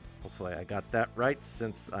 Hopefully I got that right,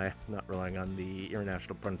 since I'm not relying on the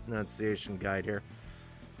International Pronunciation Guide here.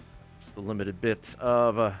 Just the limited bit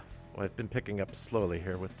of what I've been picking up slowly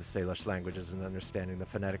here with the Salish languages and understanding the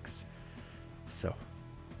phonetics. So,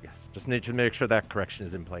 yeah, Yes, just need to make sure that correction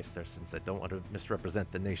is in place there, since I don't want to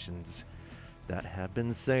misrepresent the nations that have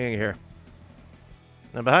been singing here.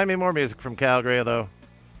 Now, behind me, more music from Calgary, though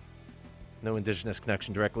no indigenous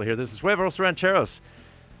connection directly here. This is Huevos Rancheros,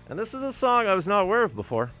 and this is a song I was not aware of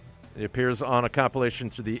before. It appears on a compilation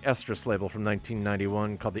through the Estrus label from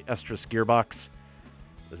 1991 called the Estrus Gearbox.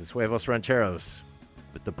 This is Huevos Rancheros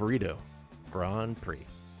with the Burrito Grand Prix.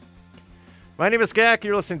 My name is Gak.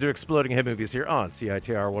 You're listening to Exploding Hit Movies here on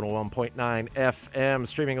CITR 101.9 FM,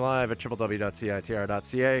 streaming live at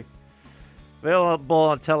www.citr.ca. Available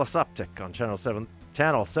on Telesoptic on channel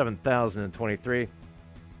 7023,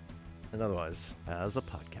 and otherwise as a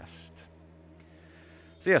podcast.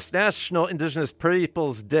 So yes, National Indigenous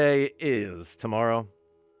Peoples Day is tomorrow,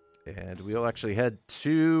 and we'll actually head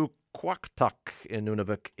to Quaqtuck in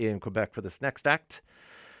Nunavut in Quebec for this next act.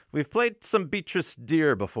 We've played some Beatrice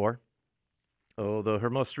Deer before, although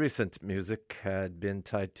her most recent music had been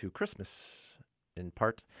tied to Christmas in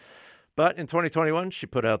part. But in 2021, she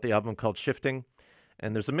put out the album called Shifting,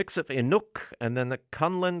 and there's a mix of Inuk and then the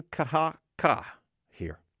Kunlun Kahaka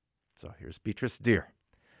here. So here's Beatrice Deer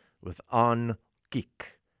with On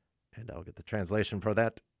Geek, and I'll get the translation for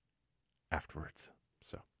that afterwards.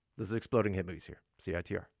 So this is Exploding Hit Movies here,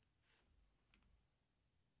 CITR.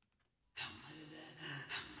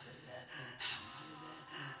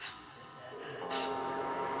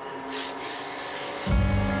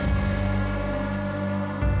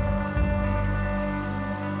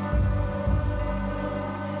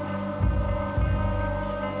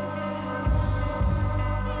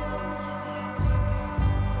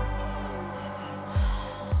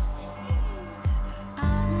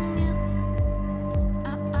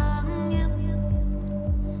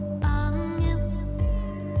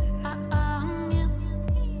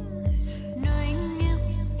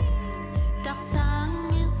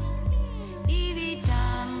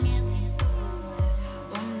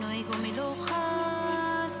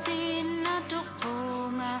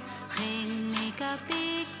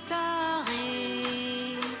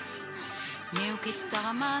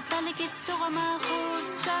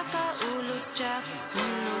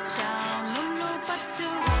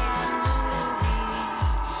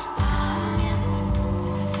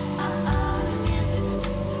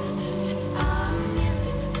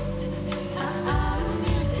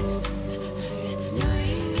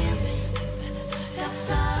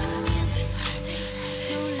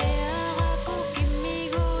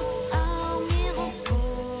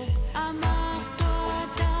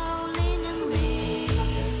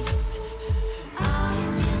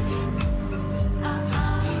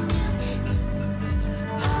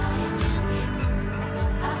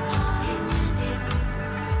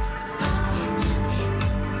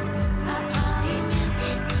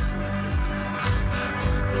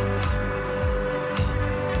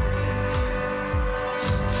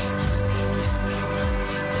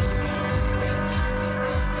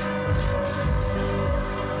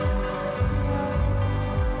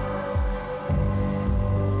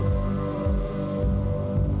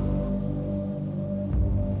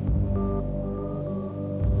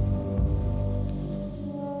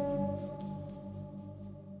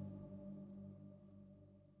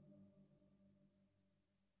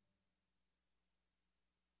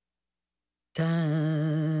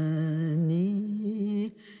 Tani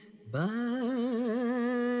bani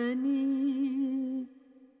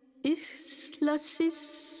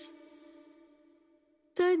islasis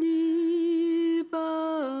tani basis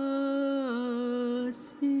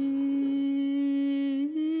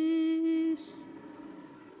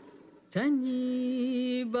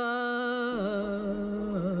tani basis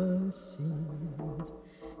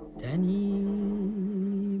tani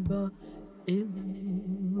ba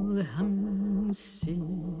ilhamsis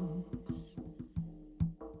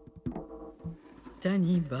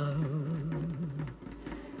taniba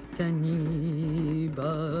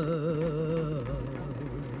taniba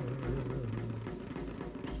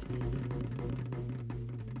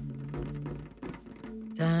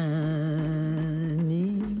tani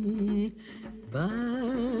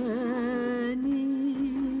bani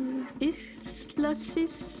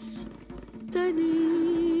islasis tani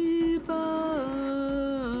basis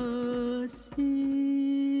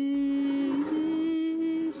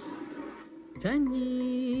tani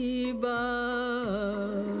basis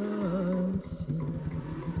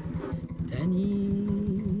tani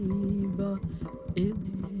ba ilhamsis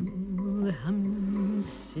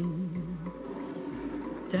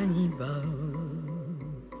tani ba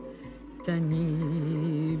tani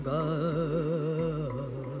ba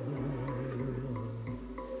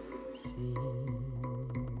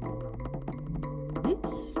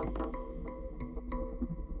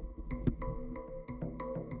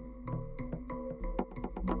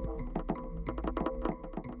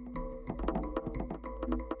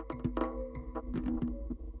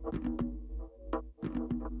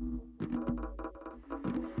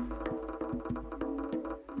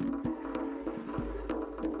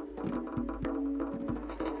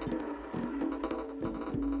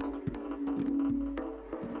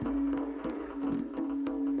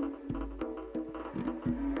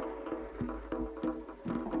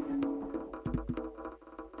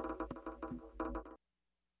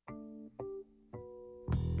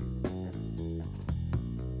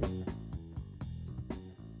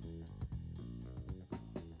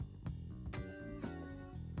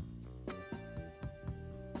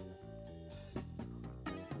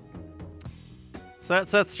So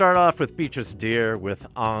let's start off with Beatrice Deer with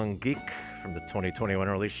Angik from the 2021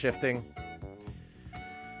 release Shifting.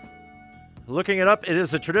 Looking it up, it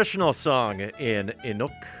is a traditional song in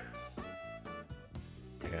Inuk.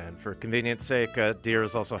 And for convenience sake, Deer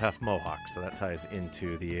is also half Mohawk, so that ties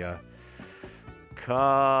into the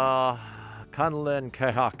Kanlen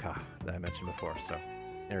Kahaka that I mentioned before, so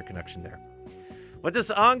interconnection there. What does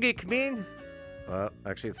Angik mean? Well,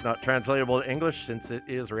 actually, it's not translatable to English since it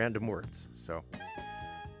is random words, so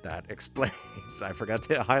that explains. I forgot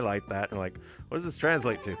to highlight that. And like, what does this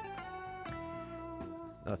translate to?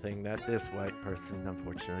 Nothing that this white person,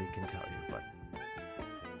 unfortunately, can tell you, but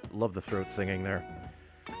love the throat singing there.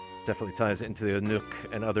 Definitely ties into the Inuk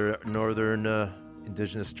and other northern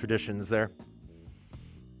indigenous traditions there.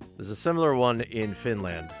 There's a similar one in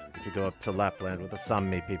Finland. If you go up to Lapland with the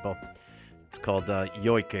Sami people, it's called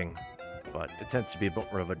yoiking, but it tends to be a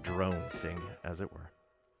bit more of a drone sing, as it were.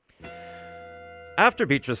 After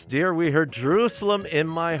Beatrice Deer, we heard Jerusalem in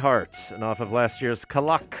My Heart, and off of last year's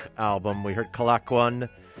Kalak album, we heard Kalak 1,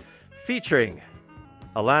 featuring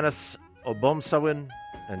Alanis Obomsawin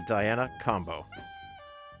and Diana Combo.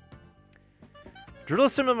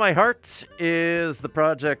 Jerusalem in My Heart is the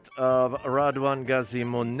project of Radwan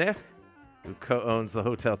Gazimoneh, who co-owns the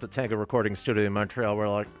Hotel Tatango recording studio in Montreal, where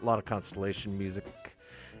a lot of Constellation music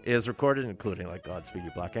is recorded, including like Godspeed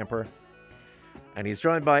You Black Emperor. And he's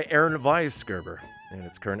joined by Aaron Weisgerber in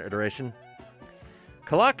its current iteration.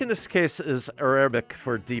 Kalak in this case is Arabic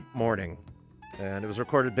for deep mourning, and it was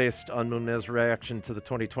recorded based on Mounez's reaction to the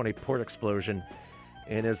 2020 port explosion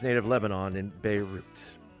in his native Lebanon in Beirut.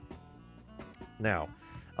 Now,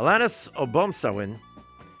 Alanis Obomsawin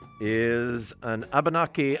is an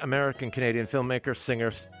Abenaki American-Canadian filmmaker,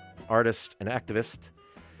 singer, artist, and activist,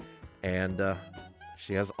 and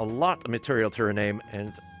she has a lot of material to her name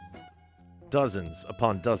and dozens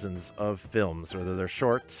upon dozens of films, whether they're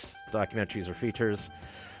shorts, documentaries, or features.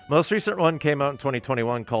 Most recent one came out in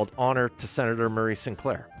 2021 called Honor to Senator Murray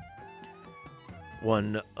Sinclair,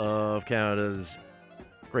 one of Canada's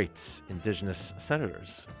great Indigenous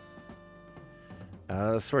senators.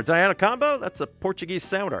 As for Diana Combo, that's a Portuguese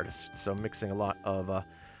sound artist, so mixing a lot of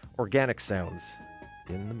organic sounds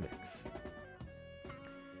in the mix.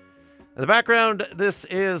 In the background, this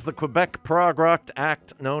is the Quebec prog rock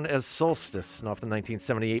act known as Solstice, and off the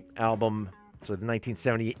 1978 album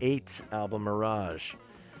Mirage.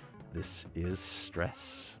 This is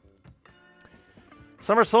Stress.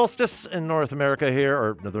 Summer solstice in North America here,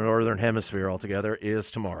 or the Northern Hemisphere altogether,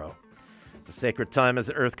 is tomorrow. It's a sacred time as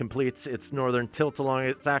the Earth completes its northern tilt along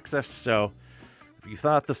its axis, so if you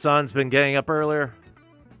thought the sun's been getting up earlier,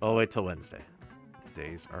 oh, wait till Wednesday. The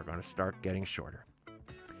days are going to start getting shorter.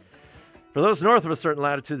 For those north of a certain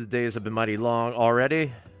latitude, the days have been mighty long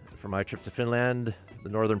already. For my trip to Finland, the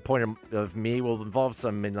northern point of me will involve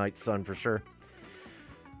some midnight sun for sure.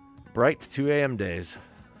 Bright 2 a.m. days.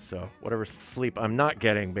 So whatever sleep I'm not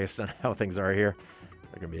getting based on how things are here,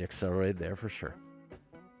 they're going to be accelerated there for sure.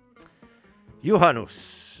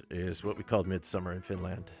 Juhannus is what we call midsummer in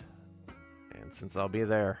Finland. And since I'll be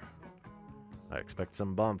there, I expect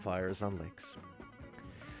some bonfires on lakes.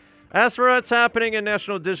 As for what's happening in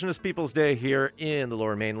National Indigenous Peoples Day here in the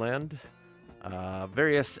Lower Mainland,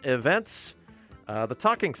 various events. The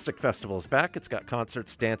Talking Stick Festival is back. It's got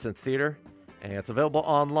concerts, dance, and theater. And it's available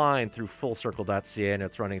online through fullcircle.ca, and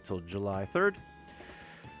it's running until July 3rd.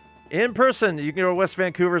 In person, you can go to West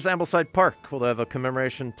Vancouver's Ambleside Park. We'll have a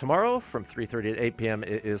commemoration tomorrow from 3:30 to 8 p.m.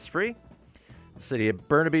 It is free. The city of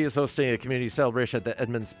Burnaby is hosting a community celebration at the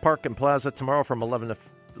Edmonds Park and Plaza tomorrow from 11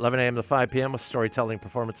 a.m. to 5 p.m. with storytelling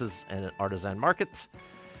performances and an artisan market.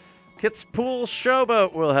 Kitts Pool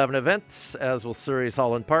Showboat will have an event, as will Surrey's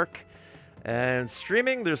Holland Park. And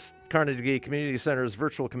streaming, there's Carnegie Community Center's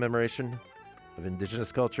virtual commemoration of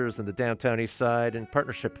Indigenous cultures in the downtown east side in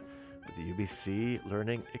partnership with the UBC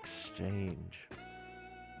Learning Exchange.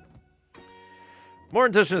 More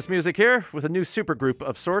Indigenous music here with a new supergroup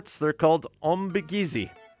of sorts. They're called Ombigizi,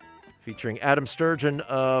 featuring Adam Sturgeon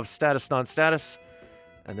of Status Non-Status,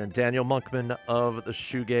 and then Daniel Monkman of the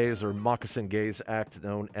shoegaze or moccasin gaze act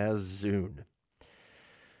known as Zune.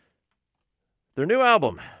 Their new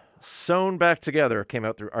album, Sewn Back Together, came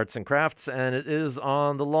out through Arts and Crafts, and it is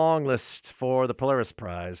on the long list for the Polaris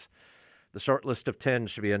Prize. The short list of 10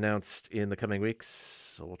 should be announced in the coming weeks,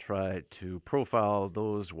 so we'll try to profile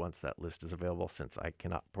those once that list is available, since I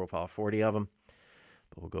cannot profile 40 of them,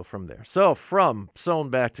 but we'll go from there. So, from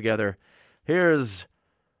Sewn Back Together, here's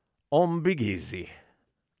Ombigizi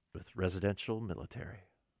with Residential Military.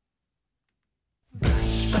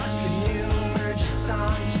 Spark a new emergence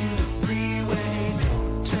onto the freeway.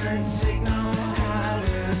 Turn signal, how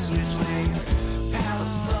to switch lanes.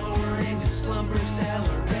 slower into slumber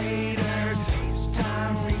accelerator.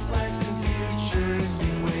 Space-time reflex and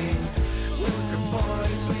futuristic waves. Worker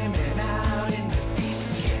boys swimming out in the deep,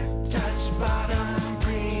 can't touch bottom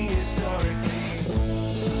prehistorically.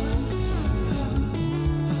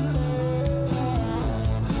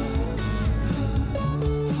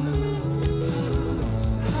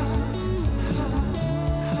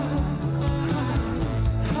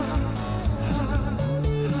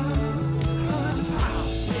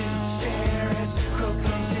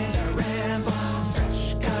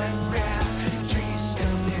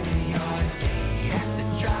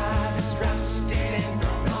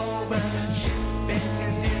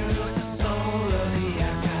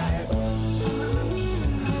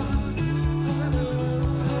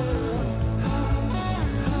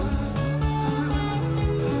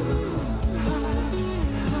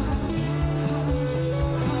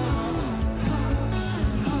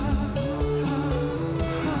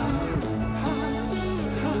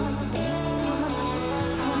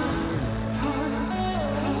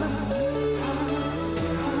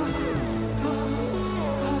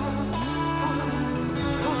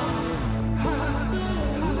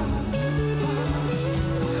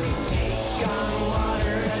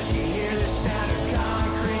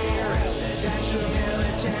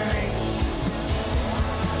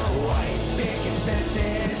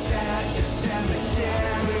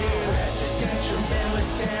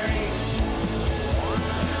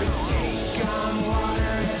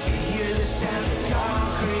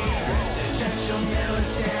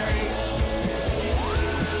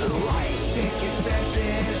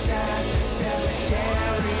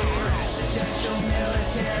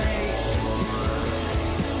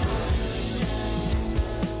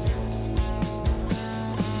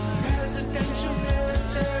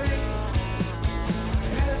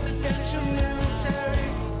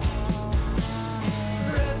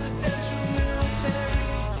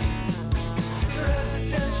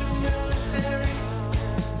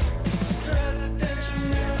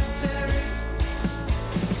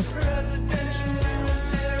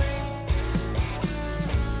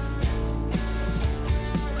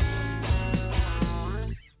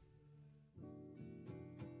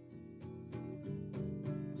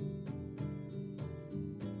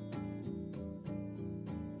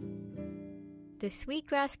 The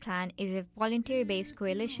Sweetgrass Clan is a volunteer-based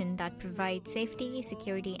coalition that provides safety,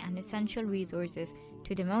 security, and essential resources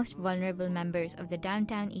to the most vulnerable members of the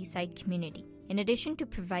downtown Eastside community. In addition to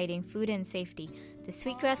providing food and safety, the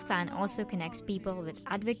Sweetgrass Clan also connects people with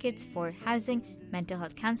advocates for housing, mental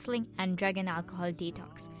health counseling, and drug and alcohol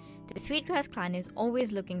detox. The Sweetgrass Clan is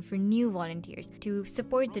always looking for new volunteers to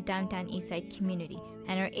support the downtown Eastside community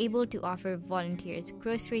and are able to offer volunteers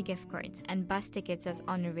grocery gift cards and bus tickets as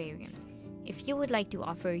honorariums. If you would like to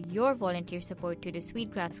offer your volunteer support to the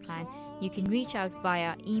Sweetgrass Clan, you can reach out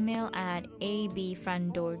via email at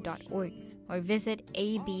abfrontdoor.org or visit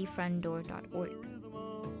abfrontdoor.org.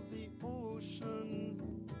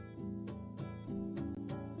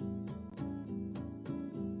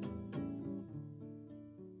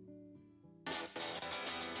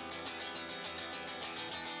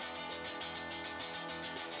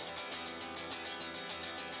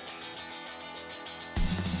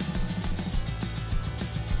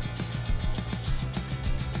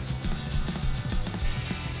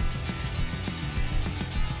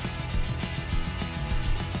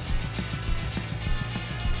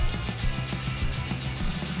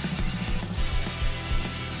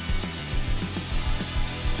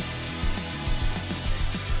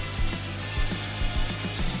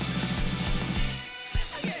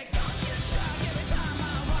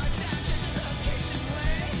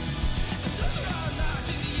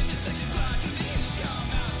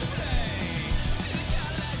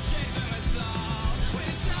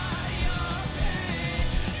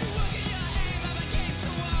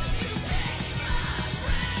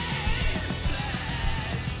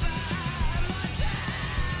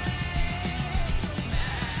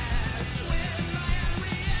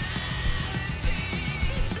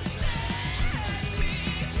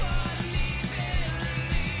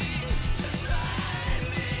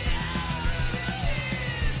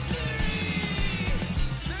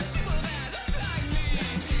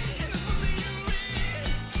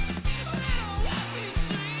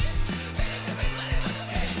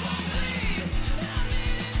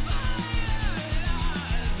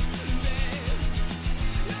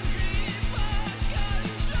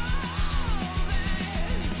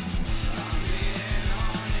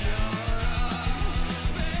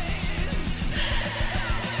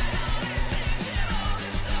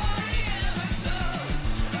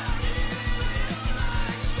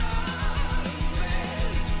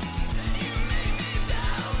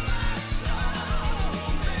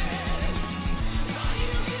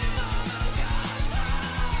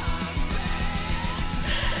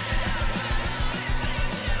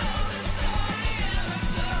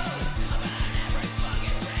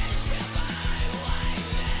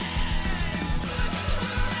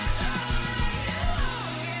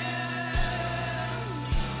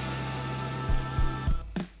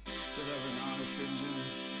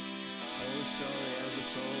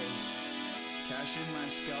 Washing my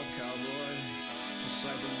scalp, cowboy, just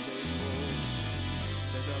like in the days of old.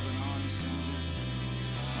 Take up an honest engine,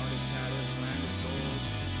 hardest tatters, land is sold.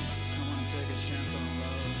 Come on and take a chance on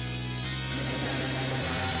love, make it better than the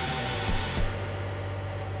lies we hold.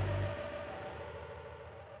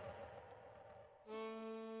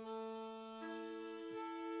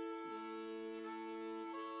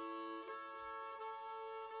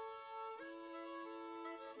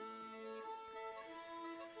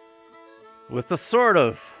 With the sort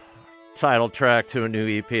of title track to a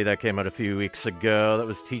new EP that came out a few weeks ago, that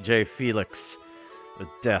was TJ Felix, The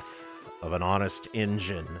Death of an Honest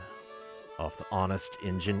Engine, off the Honest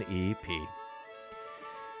Engine EP.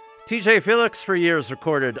 TJ Felix for years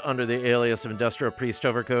recorded under the alias of Industrial Priest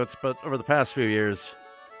Overcoats, but over the past few years,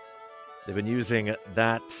 they've been using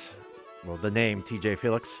that, well, the name TJ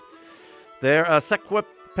Felix. They're a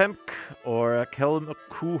Sekwepemk or a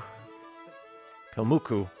Kelmuku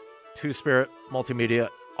two-spirit multimedia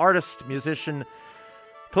artist, musician,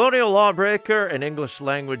 colonial lawbreaker, and English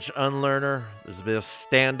language unlearner. There's a bit of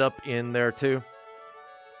stand-up in there, too.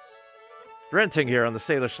 Renting here on the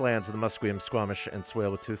Salish lands of the Musqueam, Squamish, and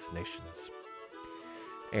Tsleil-Waututh nations.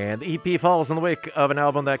 And the EP follows in the wake of an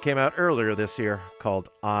album that came out earlier this year called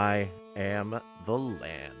I Am the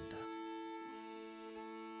Land.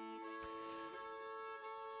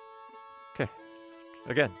 Okay.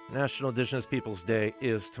 Again, National Indigenous Peoples Day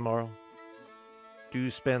is tomorrow. Do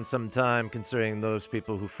spend some time considering those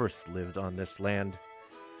people who first lived on this land.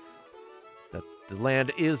 That the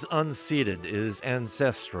land is unceded, is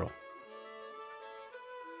ancestral,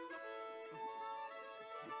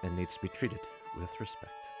 and needs to be treated with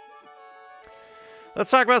respect. Let's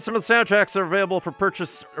talk about some of the soundtracks that are available for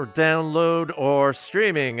purchase or download or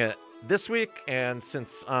streaming this week. And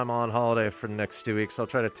since I'm on holiday for the next 2 weeks, I'll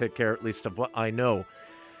try to take care at least of what I know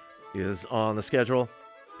is on the schedule.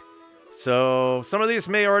 So some of these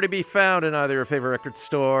may already be found in either your favorite record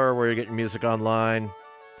store or where you get your music online,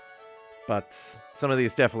 but some of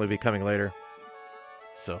these definitely be coming later.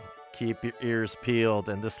 So keep your ears peeled,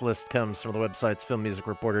 and this list comes from the websites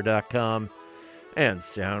filmmusicreporter.com and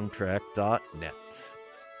soundtrack.net.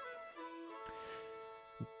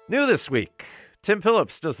 New this week, Tim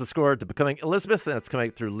Phillips does the score to Becoming Elizabeth, and it's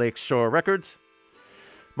coming through Lakeshore Records.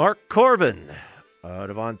 Mark Corvin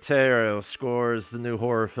out of Ontario scores the new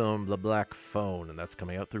horror film The Black Phone, and that's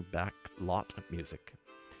coming out through Backlot Music.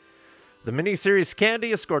 The miniseries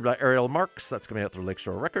Candy is scored by Ariel Marks, that's coming out through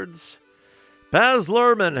Lakeshore Records. Baz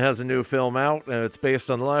Luhrmann has a new film out, and it's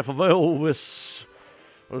based on the life of Elvis.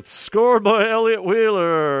 It's scored by Elliot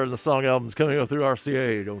Wheeler, and the song album's coming out through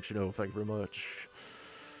RCA, don't you know? Thank you very much.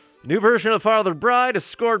 The new version of Father Bride is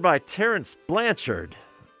scored by Terrence Blanchard,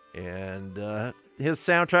 and his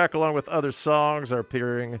soundtrack, along with other songs, are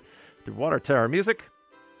appearing through Water Tower Music.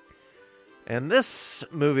 And this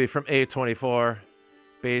movie from A24,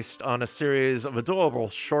 based on a series of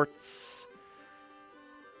adorable shorts,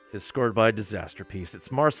 is scored by Disaster Piece.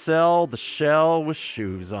 It's Marcel the Shell with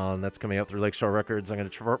Shoes On. That's coming out through Lakeshore Records. I'm going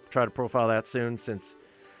to try to profile that soon, since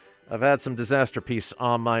I've had some Disaster Piece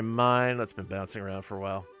on my mind that's been bouncing around for a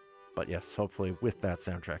while. But yes, hopefully with that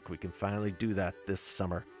soundtrack, we can finally do that this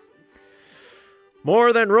summer.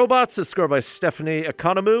 More Than Robots is scored by Stephanie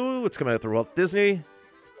Economou. It's coming out through Walt Disney.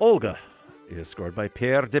 Olga is scored by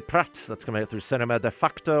Pierre Desprat. That's coming out through Cinema de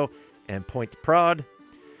Facto and Point Prod.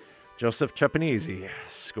 Joseph Trapanese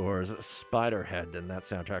scores Spiderhead, and that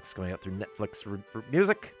soundtrack's coming out through Netflix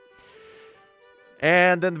Music.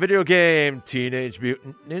 And then the video game Teenage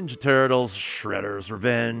Mutant Ninja Turtles Shredder's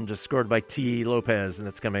Revenge is scored by T. Lopez, and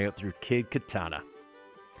it's coming out through Kid Katana.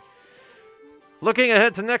 Looking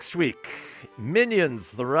ahead to next week,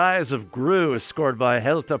 Minions, The Rise of Gru is scored by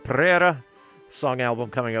Helta Pereira. Song album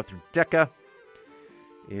coming out through Decca.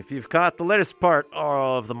 If you've caught the latest part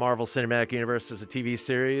of the Marvel Cinematic Universe as a TV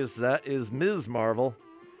series, that is Ms. Marvel.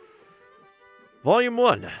 Volume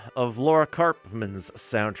 1 of Laura Karpman's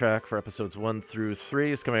soundtrack for episodes 1 through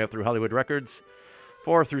 3 is coming out through Hollywood Records.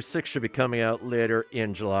 4 through 6 should be coming out later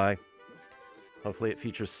in July. Hopefully it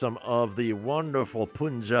features some of the wonderful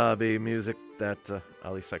Punjabi music that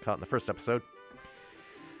at least I caught in the first episode.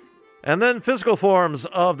 And then Physical Forms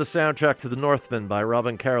of the soundtrack to The Northman by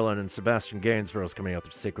Robin Carolyn and Sebastian Gainsborough is coming out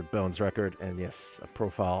through Sacred Bones record. And yes, a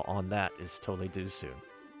profile on that is totally due soon.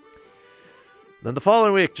 Then the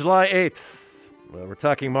following week, July 8th, well, we're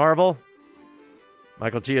talking Marvel.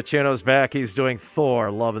 Michael Giacchino's back. He's doing Thor,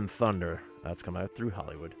 Love and Thunder. That's coming out through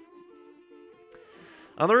Hollywood.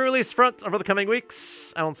 On the re-release front over the coming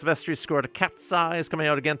weeks, Alan Silvestri scored a Cat's Eyes coming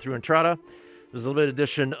out again through Entrada. There's a limited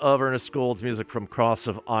edition of Ernest Gould's music from Cross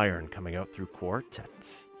of Iron coming out through Quartet.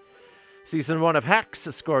 Season 1 of Hacks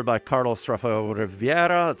is scored by Carlos Rafael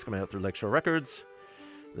Rivera. It's coming out through Lakeshore Records.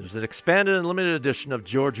 There's an expanded and limited edition of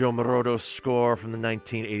Giorgio Moroder's score from the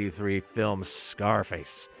 1983 film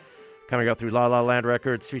Scarface, coming out through La La Land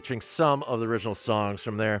Records, featuring some of the original songs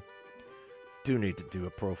from there. Do need to do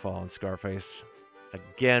a profile on Scarface,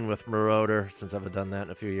 again with Moroder, since I haven't done that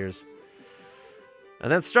in a few years.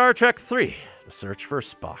 And then Star Trek 3, The Search for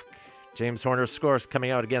Spock. James Horner's score is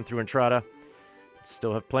coming out again through Entrada.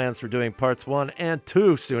 Still have plans for doing parts 1 and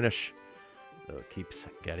 2 soonish, though it keeps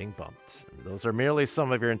getting bumped. And those are merely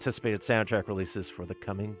some of your anticipated soundtrack releases for the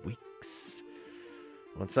coming weeks.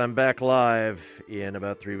 Once I'm back live in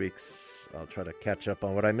about 3 weeks, I'll try to catch up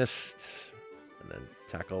on what I missed and then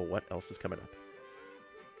tackle what else is coming up.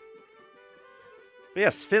 But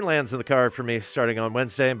yes, Finland's in the card for me starting on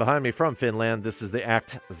Wednesday, and behind me from Finland, this is the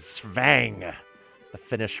act Svang, the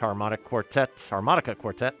Finnish harmonica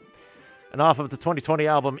quartet. And off of the 2020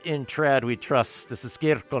 album In Trad We Trust, this is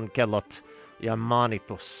Kirkonkellot ja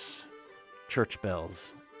Manitus, Church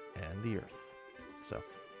Bells and the Earth. So,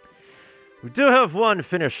 we do have one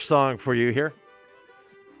Finnish song for you here,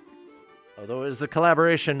 although it is a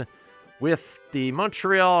collaboration with the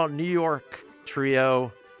Montreal-New York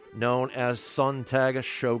trio known as Sontag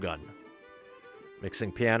Shogun,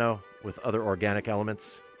 mixing piano with other organic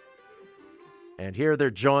elements. And here they're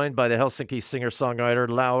joined by the Helsinki singer-songwriter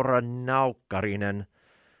Laura Naukkarinen,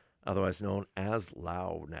 otherwise known as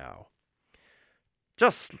Lau Now.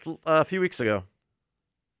 Just a few weeks ago,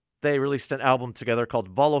 they released an album together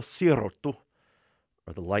called Valo Sirotu,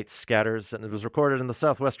 or The Light Scatters, and it was recorded in the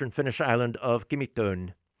southwestern Finnish island of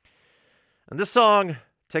Kimitön. And this song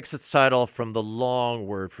takes its title from the long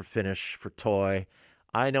word for Finnish for toy.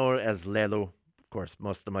 I know it as lelu. Of course,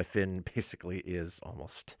 most of my Finn basically is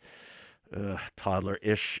almost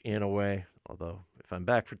toddler-ish in a way, although if I'm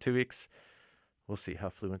back for 2 weeks, we'll see how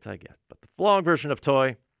fluent I get. But the long version of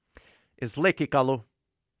toy is Leikikalu,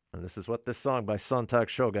 and this is what this song by Sontag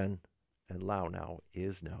Shogun and Lau Now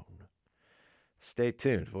is known. Stay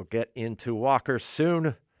tuned. We'll get into Walker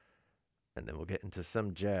soon, and then we'll get into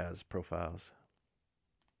some jazz profiles.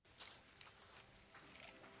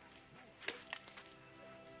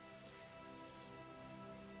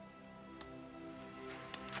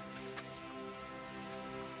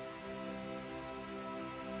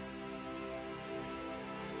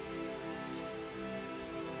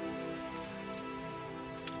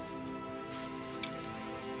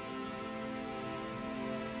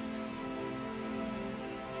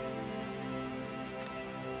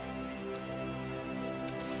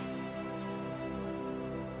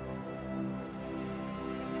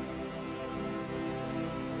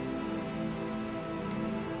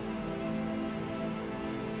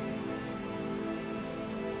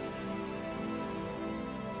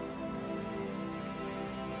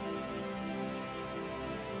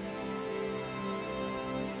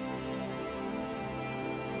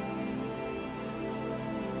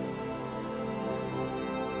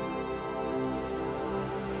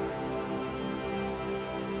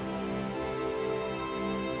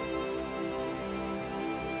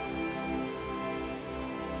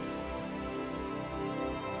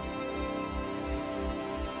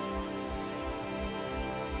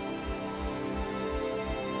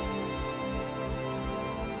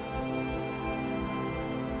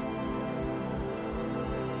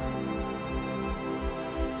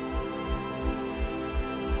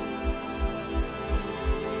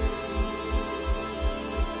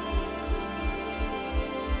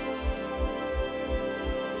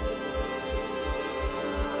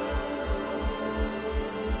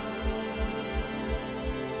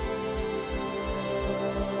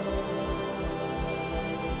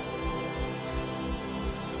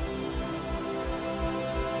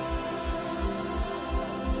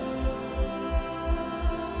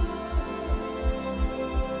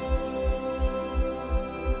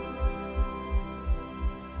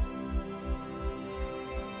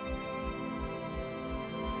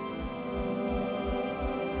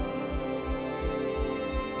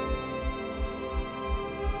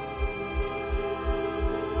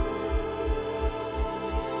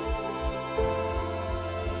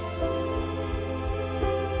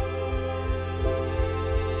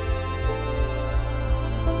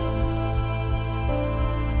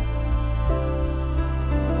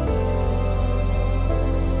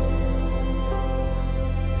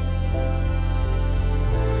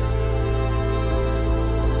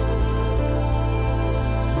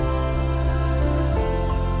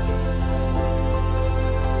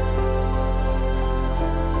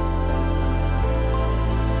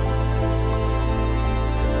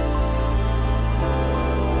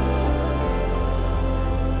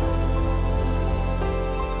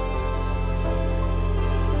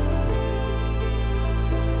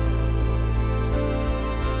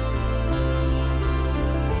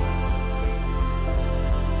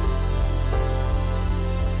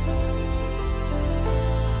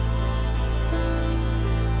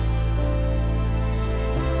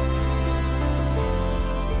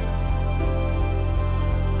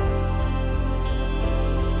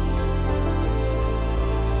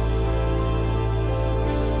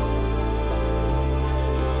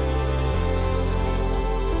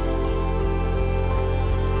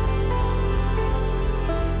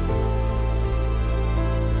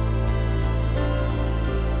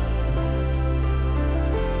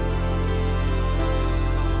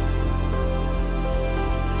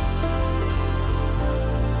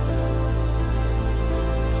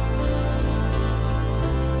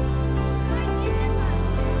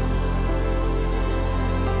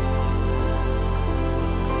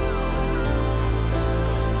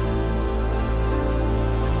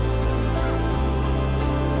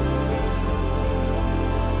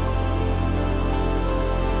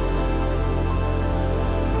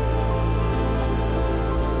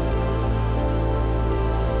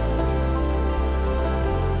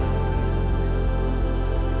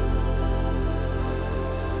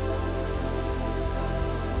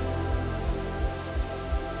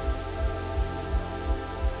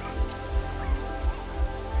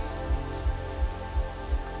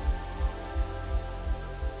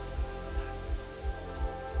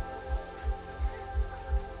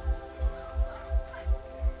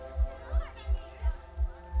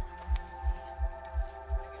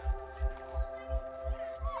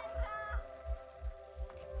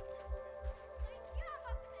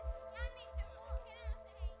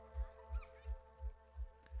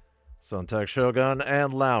 Sontag Shogun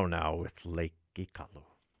and Lau now with Lake Ikalu.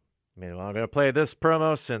 Meanwhile, I'm going to play this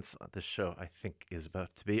promo since this show, I think, is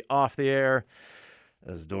about to be off the air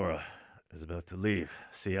as Dora is about to leave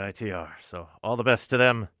CITR. So all the best to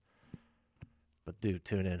them. But do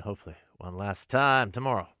tune in, hopefully, one last time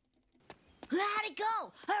tomorrow. How'd it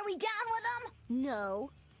go? Are we done with them?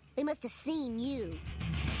 No. They must have seen you.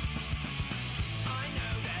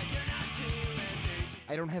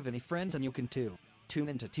 I don't have any friends and you can too. Tune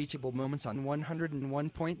into Teachable Moments on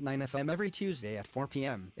 101.9 FM every Tuesday at 4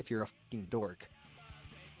 p.m. if you're a f***ing dork.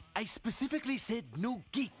 I specifically said no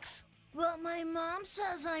geeks. But my mom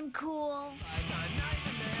says I'm cool.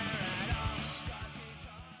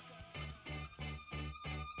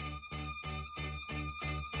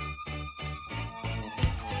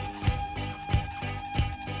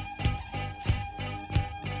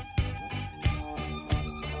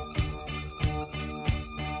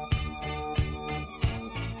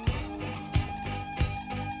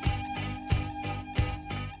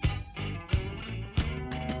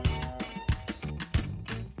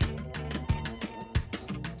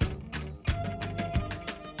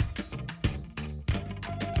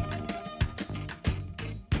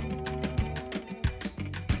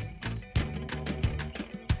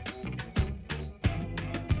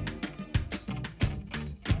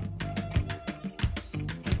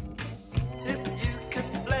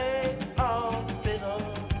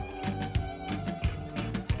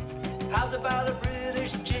 How's about a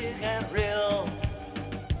British jig and reel?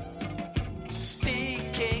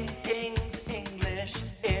 Speaking King's English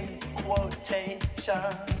in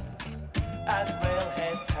quotation. As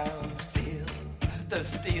railhead pounds feel the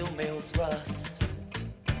steel mills rust.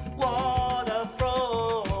 Water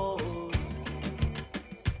froze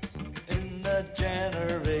in the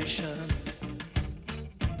generation.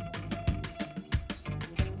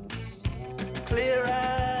 Clear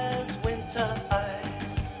as winter ice.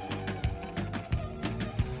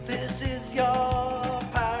 This is your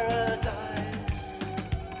paradise.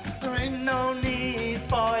 There ain't no need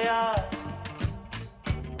for ya.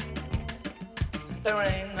 There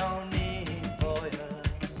ain't no need for ya.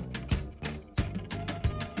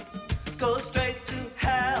 Go straight to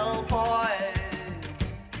hell, boys.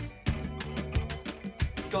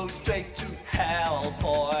 Go straight to hell,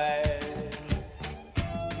 boys.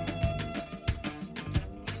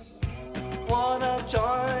 Wanna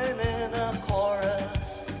join in a chorus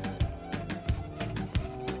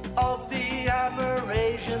of the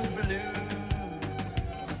Amerasian blues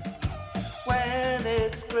when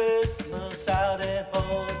it's Christmas out in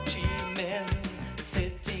Ho Chi Minh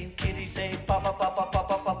City. Kitties say Papa, Papa,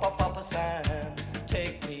 Papa, Papa, Papa San,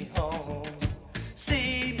 take me home.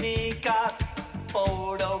 See me got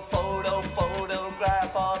photograph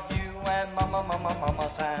of you and Mama, Mama, Mama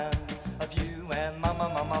San, of you and Mama,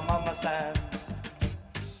 Mama, Mama San.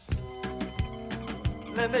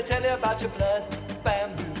 Let me tell you about your blood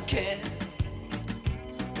bamboo kid.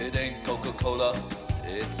 It ain't Coca-Cola,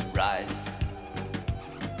 it's rice.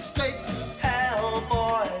 Straight to hell,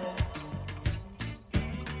 boy.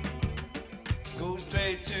 Go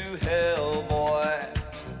straight to hell, boy.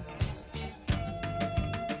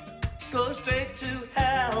 Go straight to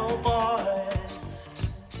hell, boy.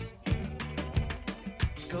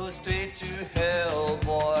 Go straight to hell,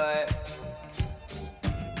 boy.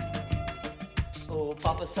 Oh,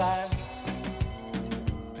 Papa San,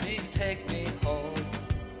 please take me home.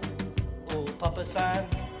 Oh, Papa San,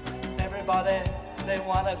 everybody, they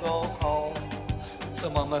wanna go home. So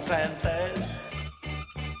Mama San says,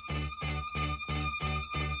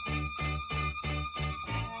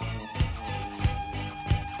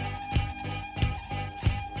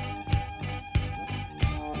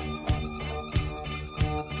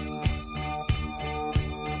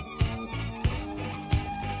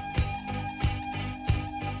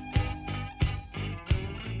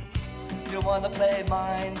 you wanna play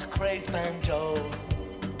mind crazed banjo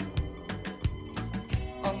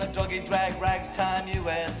on the druggy drag ragtime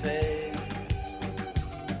USA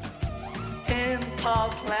in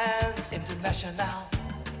Parkland International,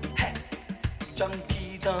 hey,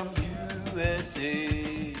 Junkiedom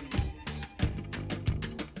USA,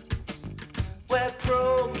 where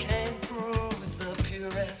cocaine proves the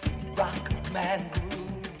purest rock man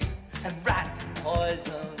groove and rat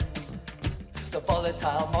poison. The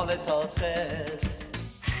volatile Molotov says,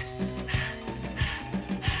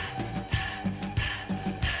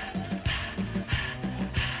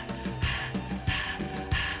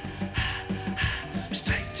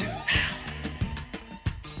 straight to hell.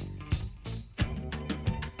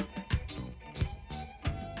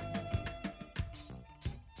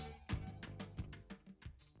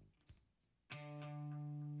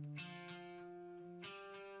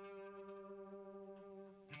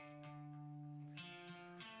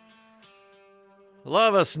 A lot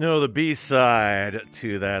of us know the B-side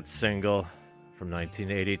to that single from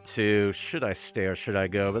 1982, Should I Stay or Should I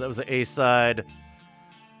Go? But that was the A-side,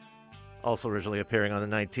 also originally appearing on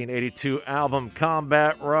the 1982 album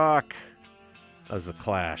Combat Rock. That was The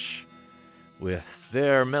Clash, with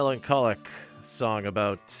their melancholic song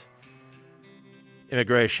about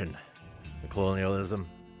immigration and colonialism,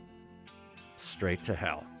 Straight to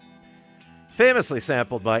Hell. Famously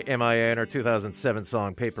sampled by MIA in her 2007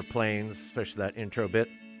 song Paper Planes, especially that intro bit.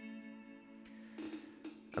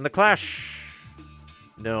 And The Clash,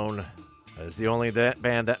 known as the only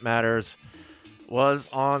band that matters, was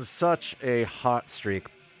on such a hot streak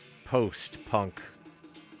post-punk.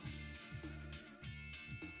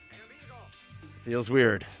 Feels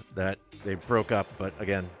weird that they broke up, but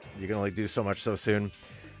again, you can only do so much so soon.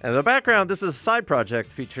 And in the background, this is a side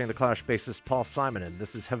project featuring the Clash bassist Paul Simonon.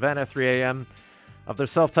 This is Havana 3 AM of their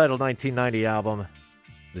self-titled 1990 album.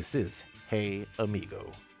 This is Hey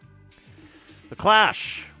Amigo. The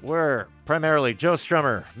Clash were primarily Joe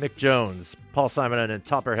Strummer, Mick Jones, Paul Simonon, and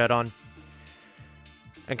Topper Head-On.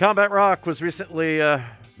 And Combat Rock was recently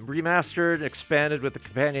remastered, expanded with the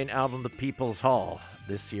companion album The People's Hall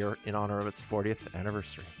this year in honor of its 40th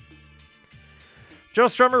anniversary. Joe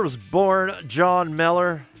Strummer was born John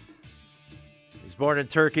Meller. He's born in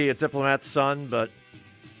Turkey, a diplomat's son, but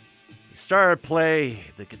he started to play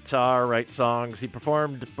the guitar, write songs. He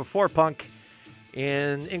performed before punk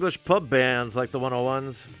in English pub bands like the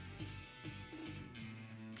 101s.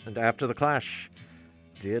 And after The Clash,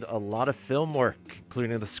 did a lot of film work,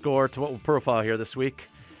 including the score to what we'll profile here this week.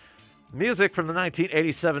 Music from the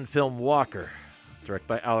 1987 film Walker, directed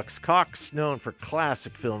by Alex Cox, known for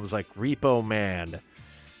classic films like Repo Man,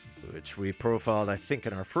 which we profiled, I think,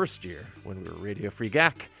 in our first year when we were Radio Free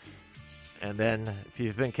GAC. And then, if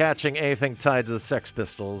you've been catching anything tied to the Sex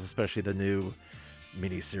Pistols, especially the new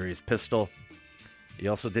miniseries Pistol, he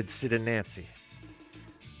also did Sid and Nancy,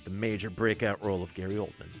 the major breakout role of Gary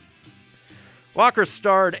Oldman. Walker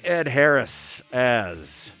starred Ed Harris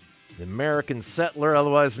as the American settler,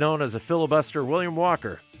 otherwise known as a filibuster, William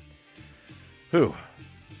Walker, who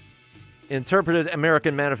interpreted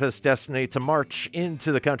American Manifest Destiny to march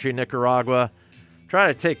into the country of Nicaragua, try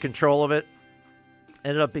to take control of it,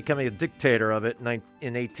 ended up becoming a dictator of it in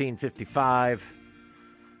 1855.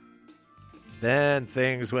 Then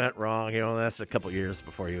things went wrong. He only lasted a couple years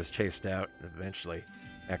before he was chased out and eventually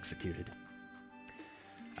executed.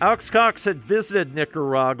 Alex Cox had visited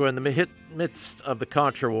Nicaragua in the midst of the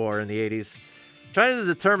Contra War in the 80s, trying to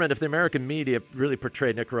determine if the American media really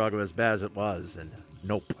portrayed Nicaragua as bad as it was, and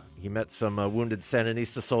nope. He met some wounded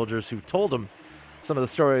Sandinista soldiers who told him some of the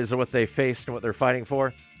stories of what they faced and what they're fighting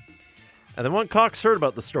for. And then when Cox heard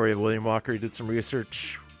about the story of William Walker, he did some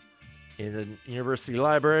research in the university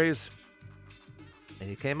libraries, and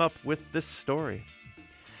he came up with this story.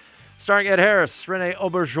 Starring Ed Harris, Rene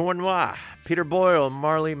Auberjonois, Peter Boyle, and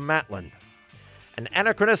Marley Matlin. An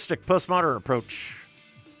anachronistic postmodern approach,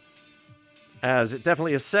 as it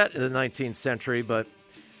definitely is set in the 19th century, but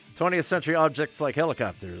 20th century objects like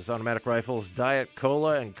helicopters, automatic rifles, Diet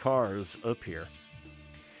Cola, and cars appear.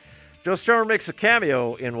 Joe Strummer makes a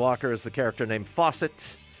cameo in Walker as the character named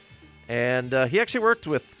Fawcett, and he actually worked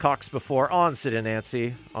with Cox before on Sid and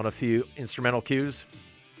Nancy on a few instrumental cues.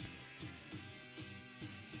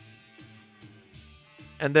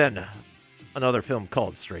 And then another film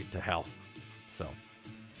called Straight to Hell. So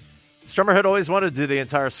Strummer had always wanted to do the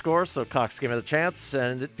entire score, so Cox gave it a chance,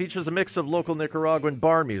 and it features a mix of local Nicaraguan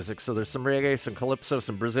bar music. So there's some reggae, some calypso,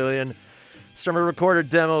 some Brazilian. Strummer recorded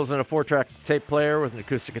demos on a 4-track tape player with an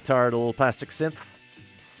acoustic guitar and a little plastic synth.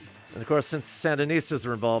 And of course, since Sandinistas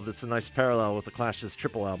were involved, it's a nice parallel with the Clash's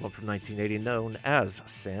triple album from 1980 known as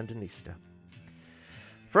Sandinista.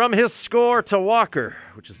 From his score to Walker,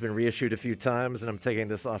 which has been reissued a few times, and I'm taking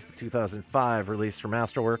this off the 2005 release from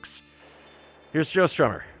Masterworks, here's Joe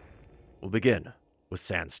Strummer. We'll begin with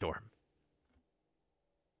Sandstorm.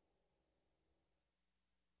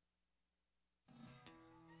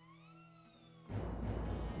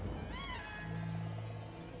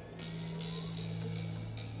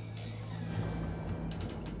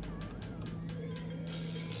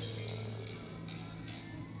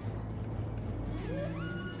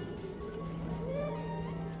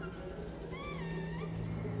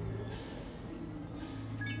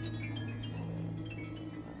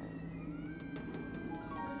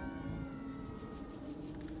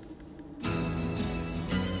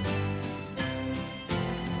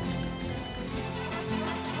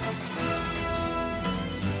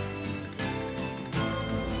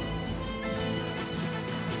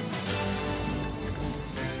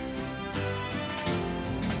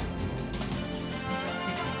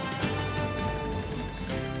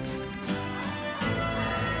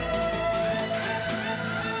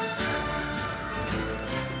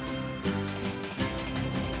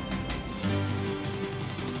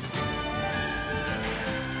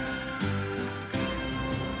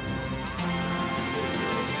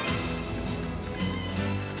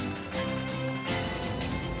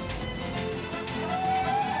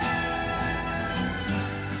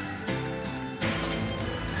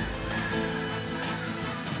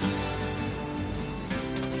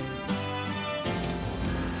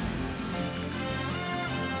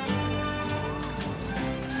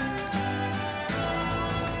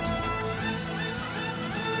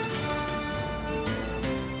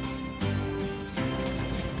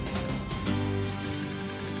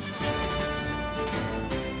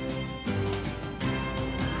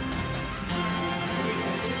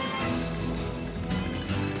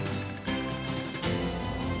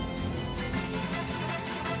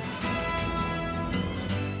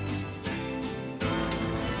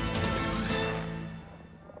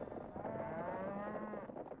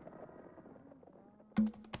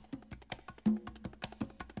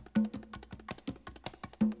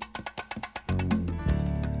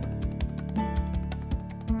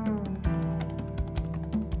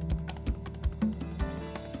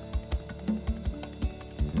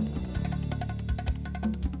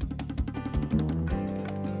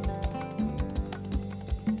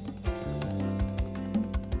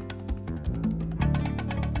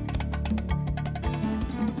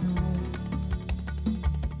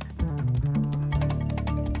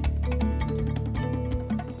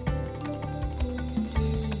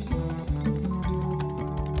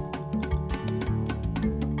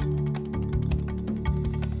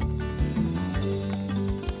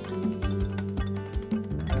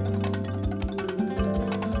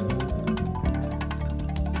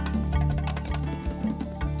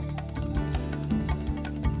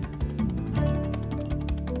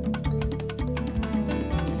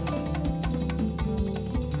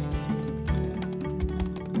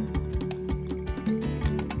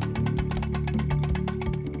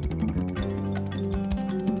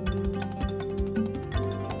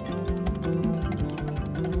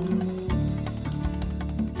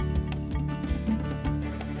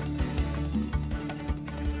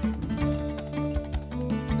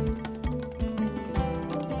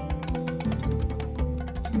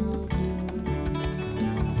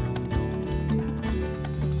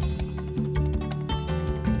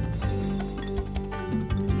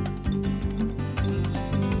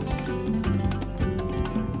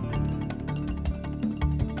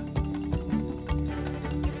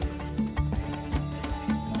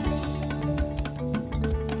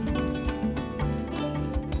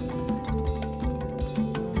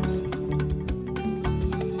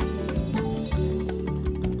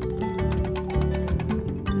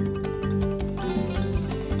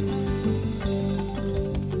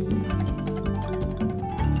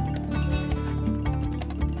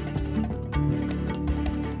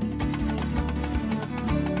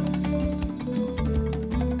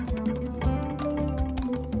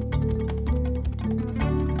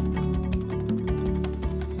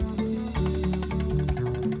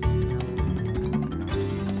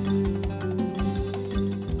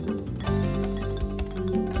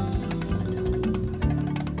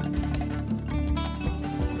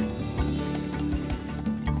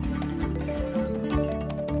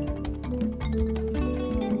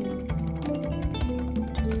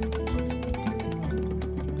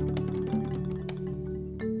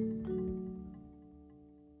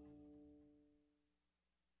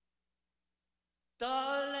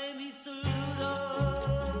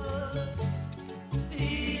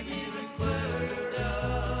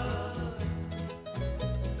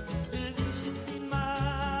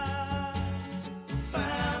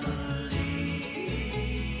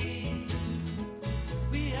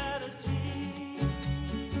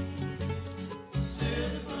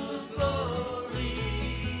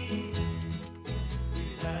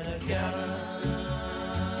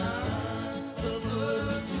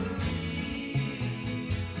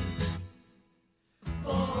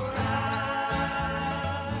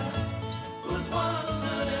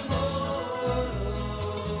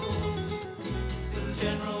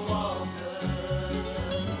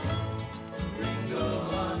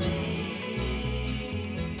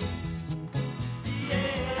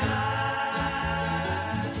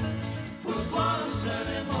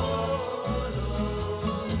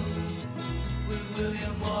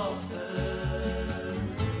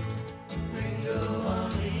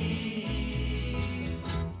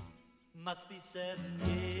 7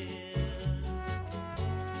 years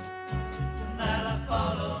that I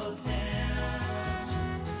followed him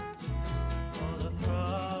all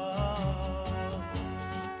across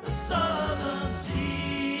the southern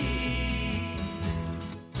sea,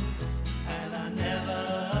 and I never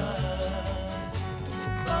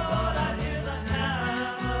thought I'd hear the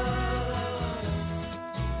hammer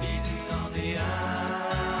beating on the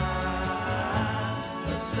iron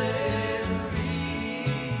of slavery.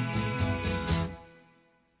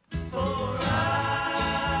 For I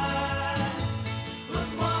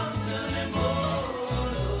was once an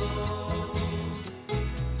immortal,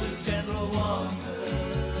 the gentle Walker,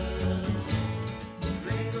 the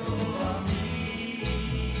Gringo Army.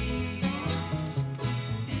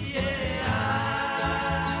 Yeah, I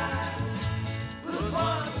was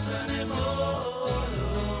once an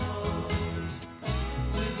immortal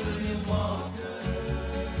with William Walker,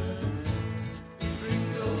 the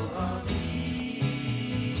Gringo Army.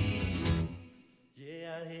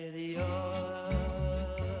 Yeah, I hear the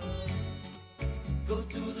order, go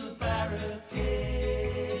to the barricade.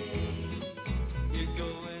 You're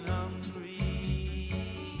going hungry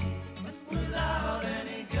without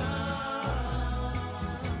any gun.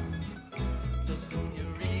 So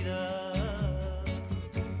señorita,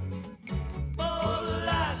 for the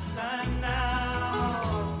last time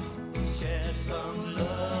now, share some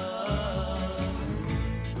love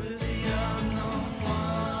with the unknown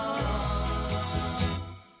one.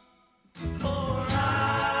 For I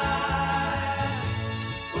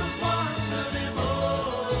was once an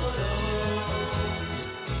immortal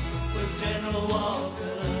with General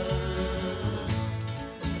Walker,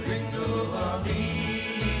 Ringo Army.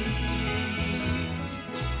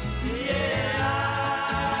 Yeah, I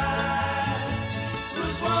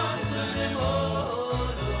was once an immortal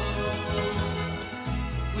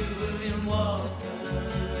with William Walker,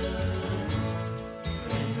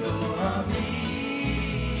 Ringo Army.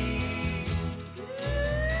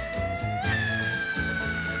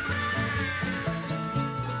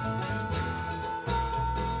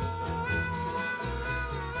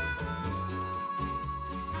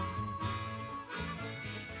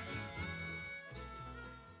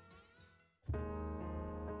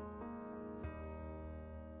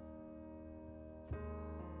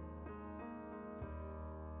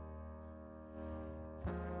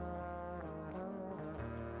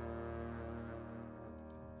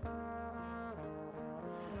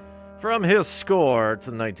 From his score to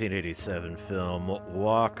the 1987 film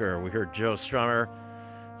Walker, we heard Joe Strummer.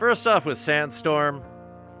 First off with Sandstorm.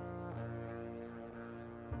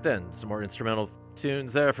 Then some more instrumental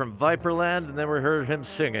tunes there from Viperland, and then we heard him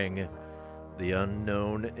singing The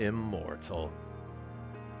Unknown Immortal.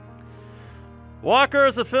 Walker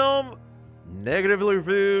is a film negatively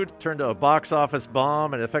reviewed, turned to a box office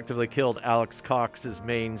bomb, and effectively killed Alex Cox's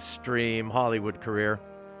mainstream Hollywood career.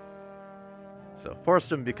 So forced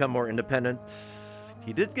him to become more independent.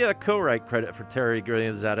 He did get a co-write credit for Terry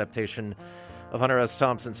Gilliam's adaptation of Hunter S.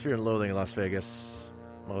 Thompson's Fear and Loathing in Las Vegas.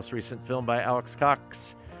 Most recent film by Alex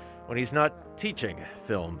Cox when he's not teaching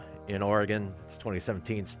film in Oregon. It's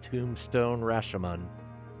 2017's Tombstone Rashomon.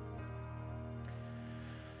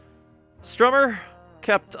 Strummer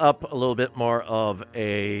kept up a little bit more of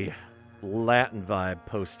a Latin vibe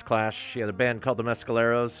post-Clash. He had a band called the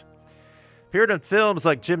Mescaleros. Appeared in films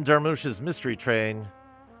like Jim Jarmusch's Mystery Train.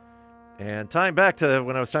 And tying back to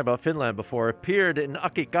when I was talking about Finland before, appeared in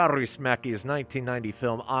Aki Kaurismäki's 1990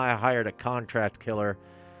 film I Hired a Contract Killer,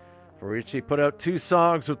 for which he put out 2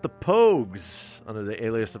 songs with the Pogues under the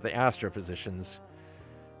alias of the Astrophysicians,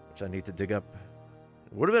 which I need to dig up.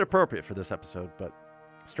 It would have been appropriate for this episode, but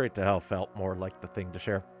Straight to Hell felt more like the thing to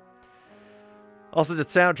share. Also did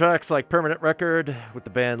soundtracks like Permanent Record with the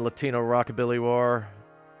band Latino Rockabilly War.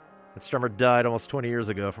 And Strummer died almost 20 years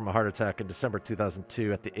ago from a heart attack in December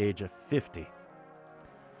 2002 at the age of 50.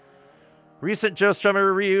 Recent Joe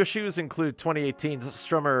Strummer reissues include 2018's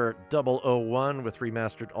Strummer 001 with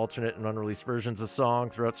remastered alternate and unreleased versions of song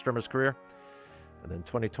throughout Strummer's career, and then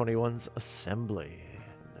 2021's Assembly.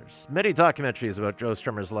 And there's many documentaries about Joe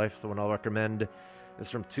Strummer's life. The one I'll recommend is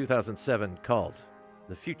from 2007 called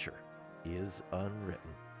The Future is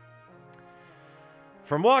Unwritten.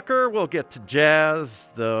 From Walker, we'll get to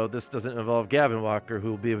jazz, though this doesn't involve Gavin Walker, who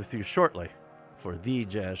will be with you shortly for The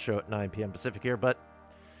Jazz Show at 9 p.m. Pacific here. But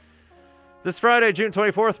this Friday, June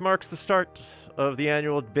 24th, marks the start of the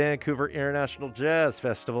annual Vancouver International Jazz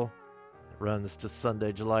Festival. It runs to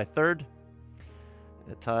Sunday, July 3rd.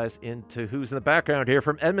 It ties into who's in the background here.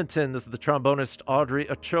 From Edmonton, this is the trombonist Audrey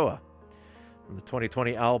Ochoa. From the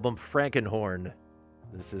 2020 album Frankenhorn,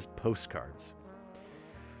 this is Postcards.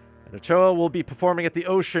 And Ochoa will be performing at the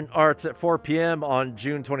Ocean Arts at 4 p.m. on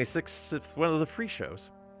June 26th. It's one of the free shows.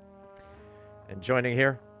 And joining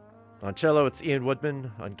here, on cello, it's Ian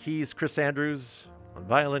Woodman. On keys, Chris Andrews. On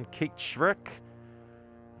violin, Kate Shverchek,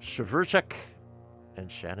 and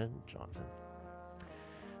Shannon Johnson.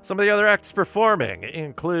 Some of the other acts performing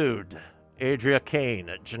include Adria Kane,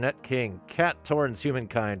 Jeanette King, Kat Torrance,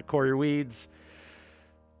 Humankind, Corey Weeds,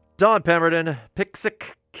 Don Pemberton,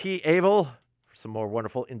 Pixik Key Abel, for some more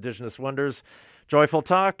wonderful Indigenous wonders, Joyful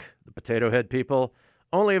Talk, the Potato Head People,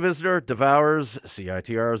 Only a Visitor, Devours,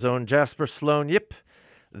 CITR's own Jasper Sloan Yip,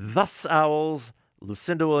 Thus Owls,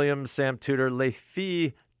 Lucinda Williams, Sam Tudor, Les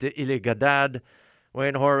Filles de Iligadad,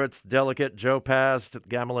 Wayne Horowitz, Delicate, Joe Paz,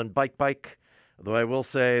 Gamelin Bike. Although I will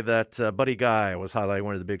say that Buddy Guy was highlighting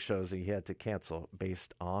one of the big shows that he had to cancel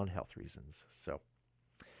based on health reasons. So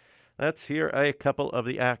let's hear a couple of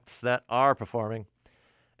the acts that are performing.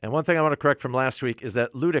 And one thing I want to correct from last week is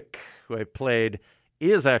that Ludic, who I played,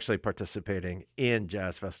 is actually participating in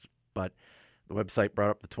Jazz Fest, but the website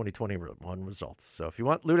brought up the 2021 results. So if you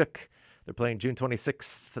want Ludic, they're playing June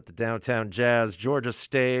 26th at the Downtown Jazz Georgia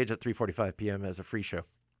stage at 3:45 p.m. as a free show.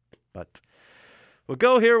 But we'll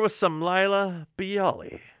go here with some Lila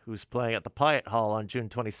Bialy, who's playing at the Pyatt Hall on June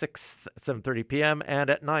 26th at 7:30 p.m.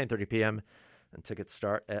 and at 9:30 p.m. And tickets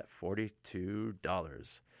start at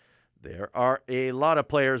 $42. There are a lot of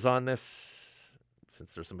players on this,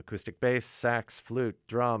 since there's some acoustic bass, sax, flute,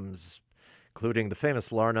 drums, including the famous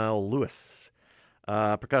Larnell Lewis.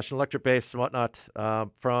 Percussion, electric bass, and whatnot,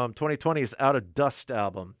 from 2020's Out of Dust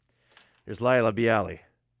album. Here's Lila Bialy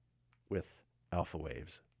with Alpha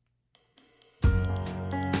Waves.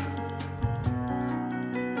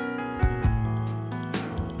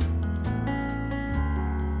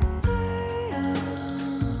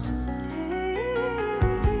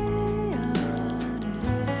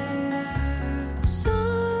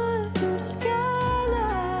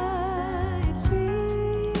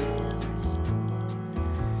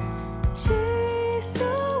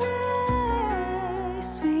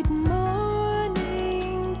 Sweet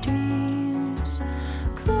morning dreams.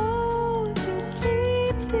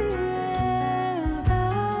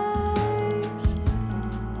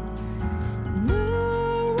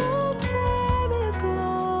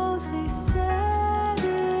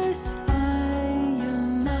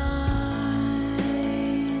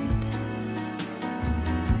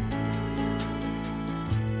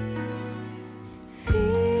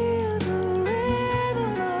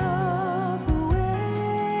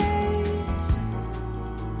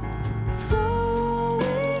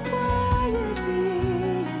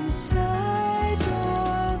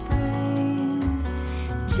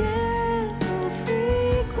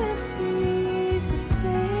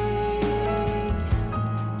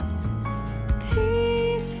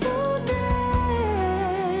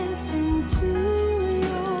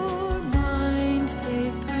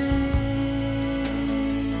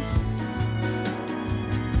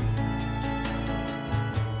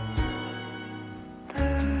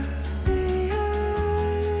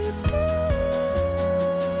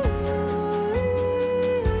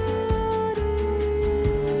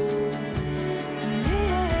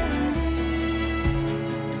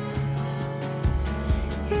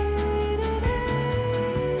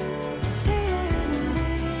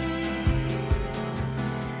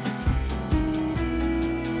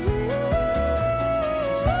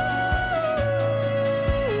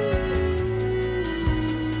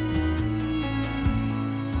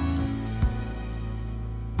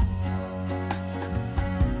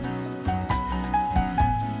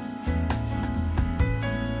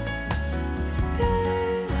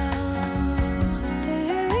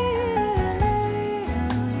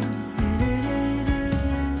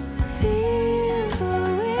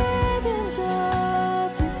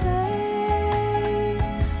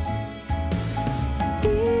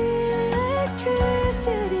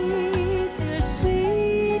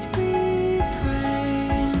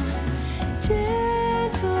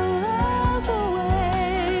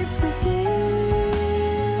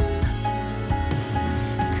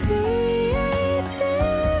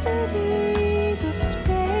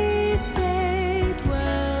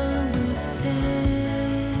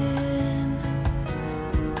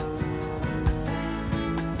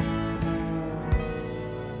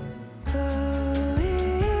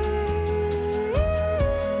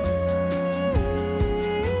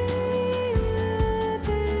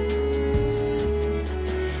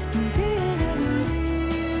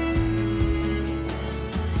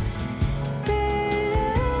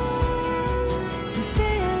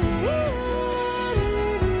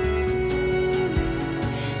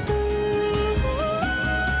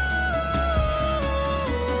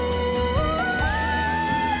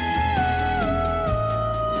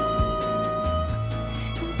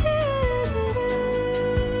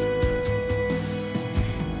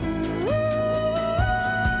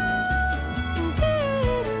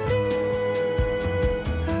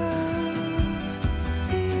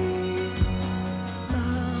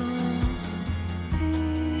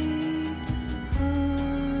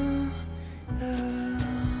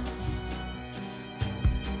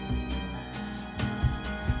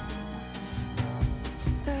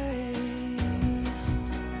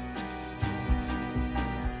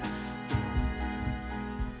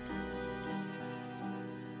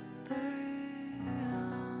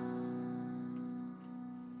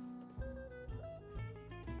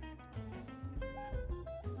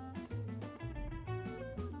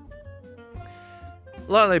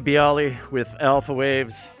 Lale Bialy with Alpha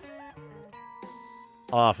Waves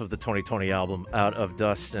off of the 2020 album Out of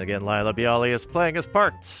Dust. And again, Lila Bialy is playing as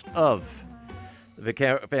part of the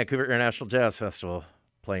Vancouver International Jazz Festival,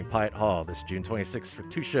 playing Pyatt Hall this June 26th for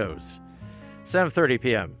 2 shows, 7:30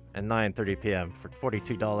 p.m. and 9:30 p.m. for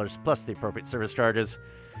 $42 plus the appropriate service charges.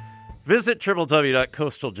 Visit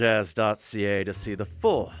www.coastaljazz.ca to see the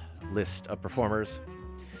full list of performers,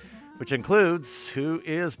 which includes who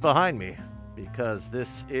is behind me, because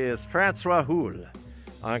this is Francois Houle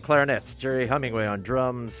on clarinet, Jerry Hemingway on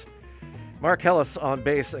drums, Mark Hellis on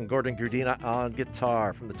bass, and Gordon Gurdina on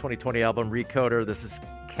guitar from the 2020 album Recoder. This is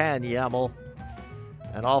Can Yaml,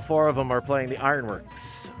 and all 4 of them are playing the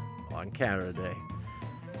Ironworks on Canada Day.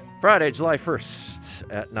 Friday, July 1st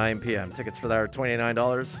at 9 p.m. Tickets for that are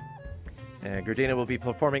 $29, and Gurdina will be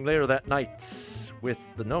performing later that night with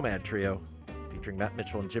the Nomad Trio featuring Matt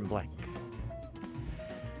Mitchell and Jim Blank.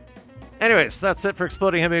 Anyways, that's it for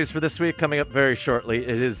Exploding Head for this week. Coming up very shortly,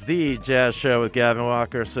 it is the Jazz Show with Gavin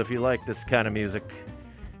Walker. So if you like this kind of music,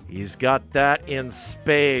 he's got that in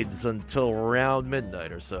spades until around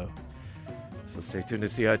midnight or so. So stay tuned to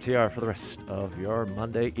CITR for the rest of your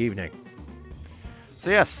Monday evening.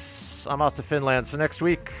 So yes, I'm out to Finland. So next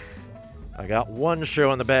week, I got 1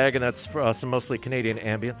 show in the bag, and that's for some mostly Canadian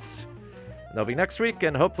ambience. And that'll be next week,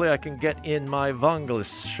 and hopefully I can get in my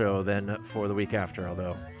Vangelis show then for the week after,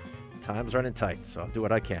 although time's running tight, so I'll do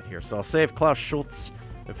what I can here. So I'll save Klaus Schultz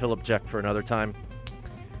and Philip Jeck for another time.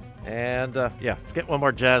 And yeah, let's get one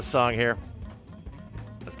more jazz song here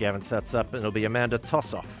as Gavin sets up, and it'll be Amanda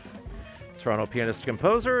Tossoff, Toronto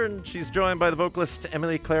pianist-composer, and she's joined by the vocalist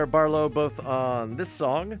Emily Claire Barlow, both on this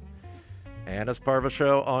song and as part of a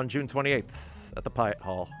show on June 28th at the Pyatt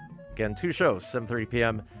Hall. Again, 2 shows, 7:30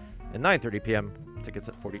 p.m. and 9:30 p.m. Tickets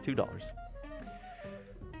at $42.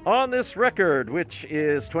 On this record, which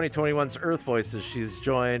is 2021's Earth Voices, she's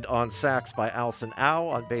joined on sax by Alison Au,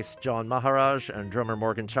 on bass John Maharaj, and drummer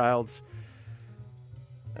Morgan Childs.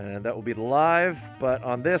 And that will be live, but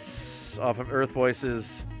on this, off of Earth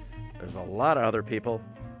Voices, there's a lot of other people.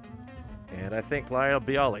 And I think Lyle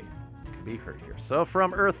Bialy can be heard here. So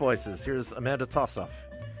from Earth Voices, here's Amanda Tossoff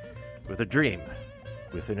with A Dream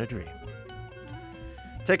Within a Dream.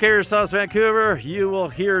 Take care of yourselves, Vancouver. You will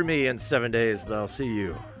hear me in 7 days, but I'll see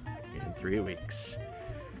you in 3 weeks.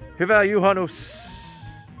 Hyvää juhannus.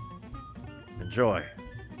 Enjoy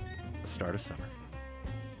the start of summer.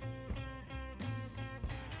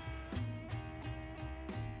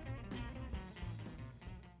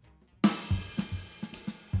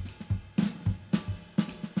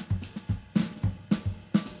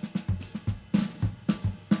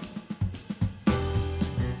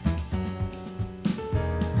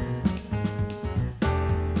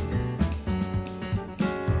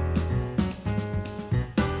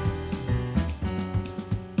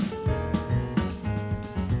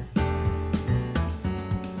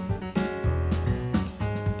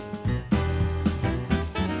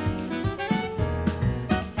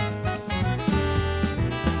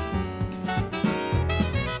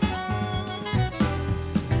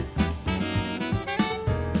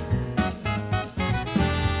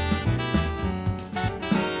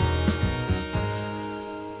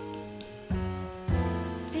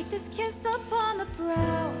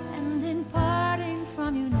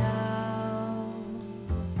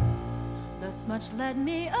 Let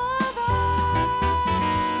me over.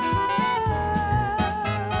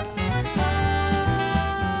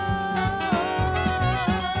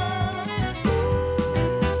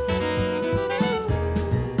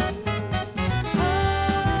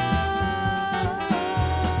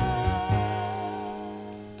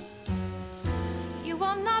 You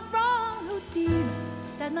are not wrong who deem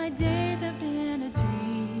that my days have been a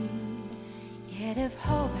dream. Yet if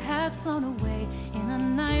hope has flown away in a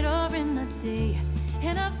night or in a day,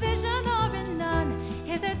 in a vision or in none,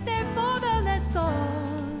 is it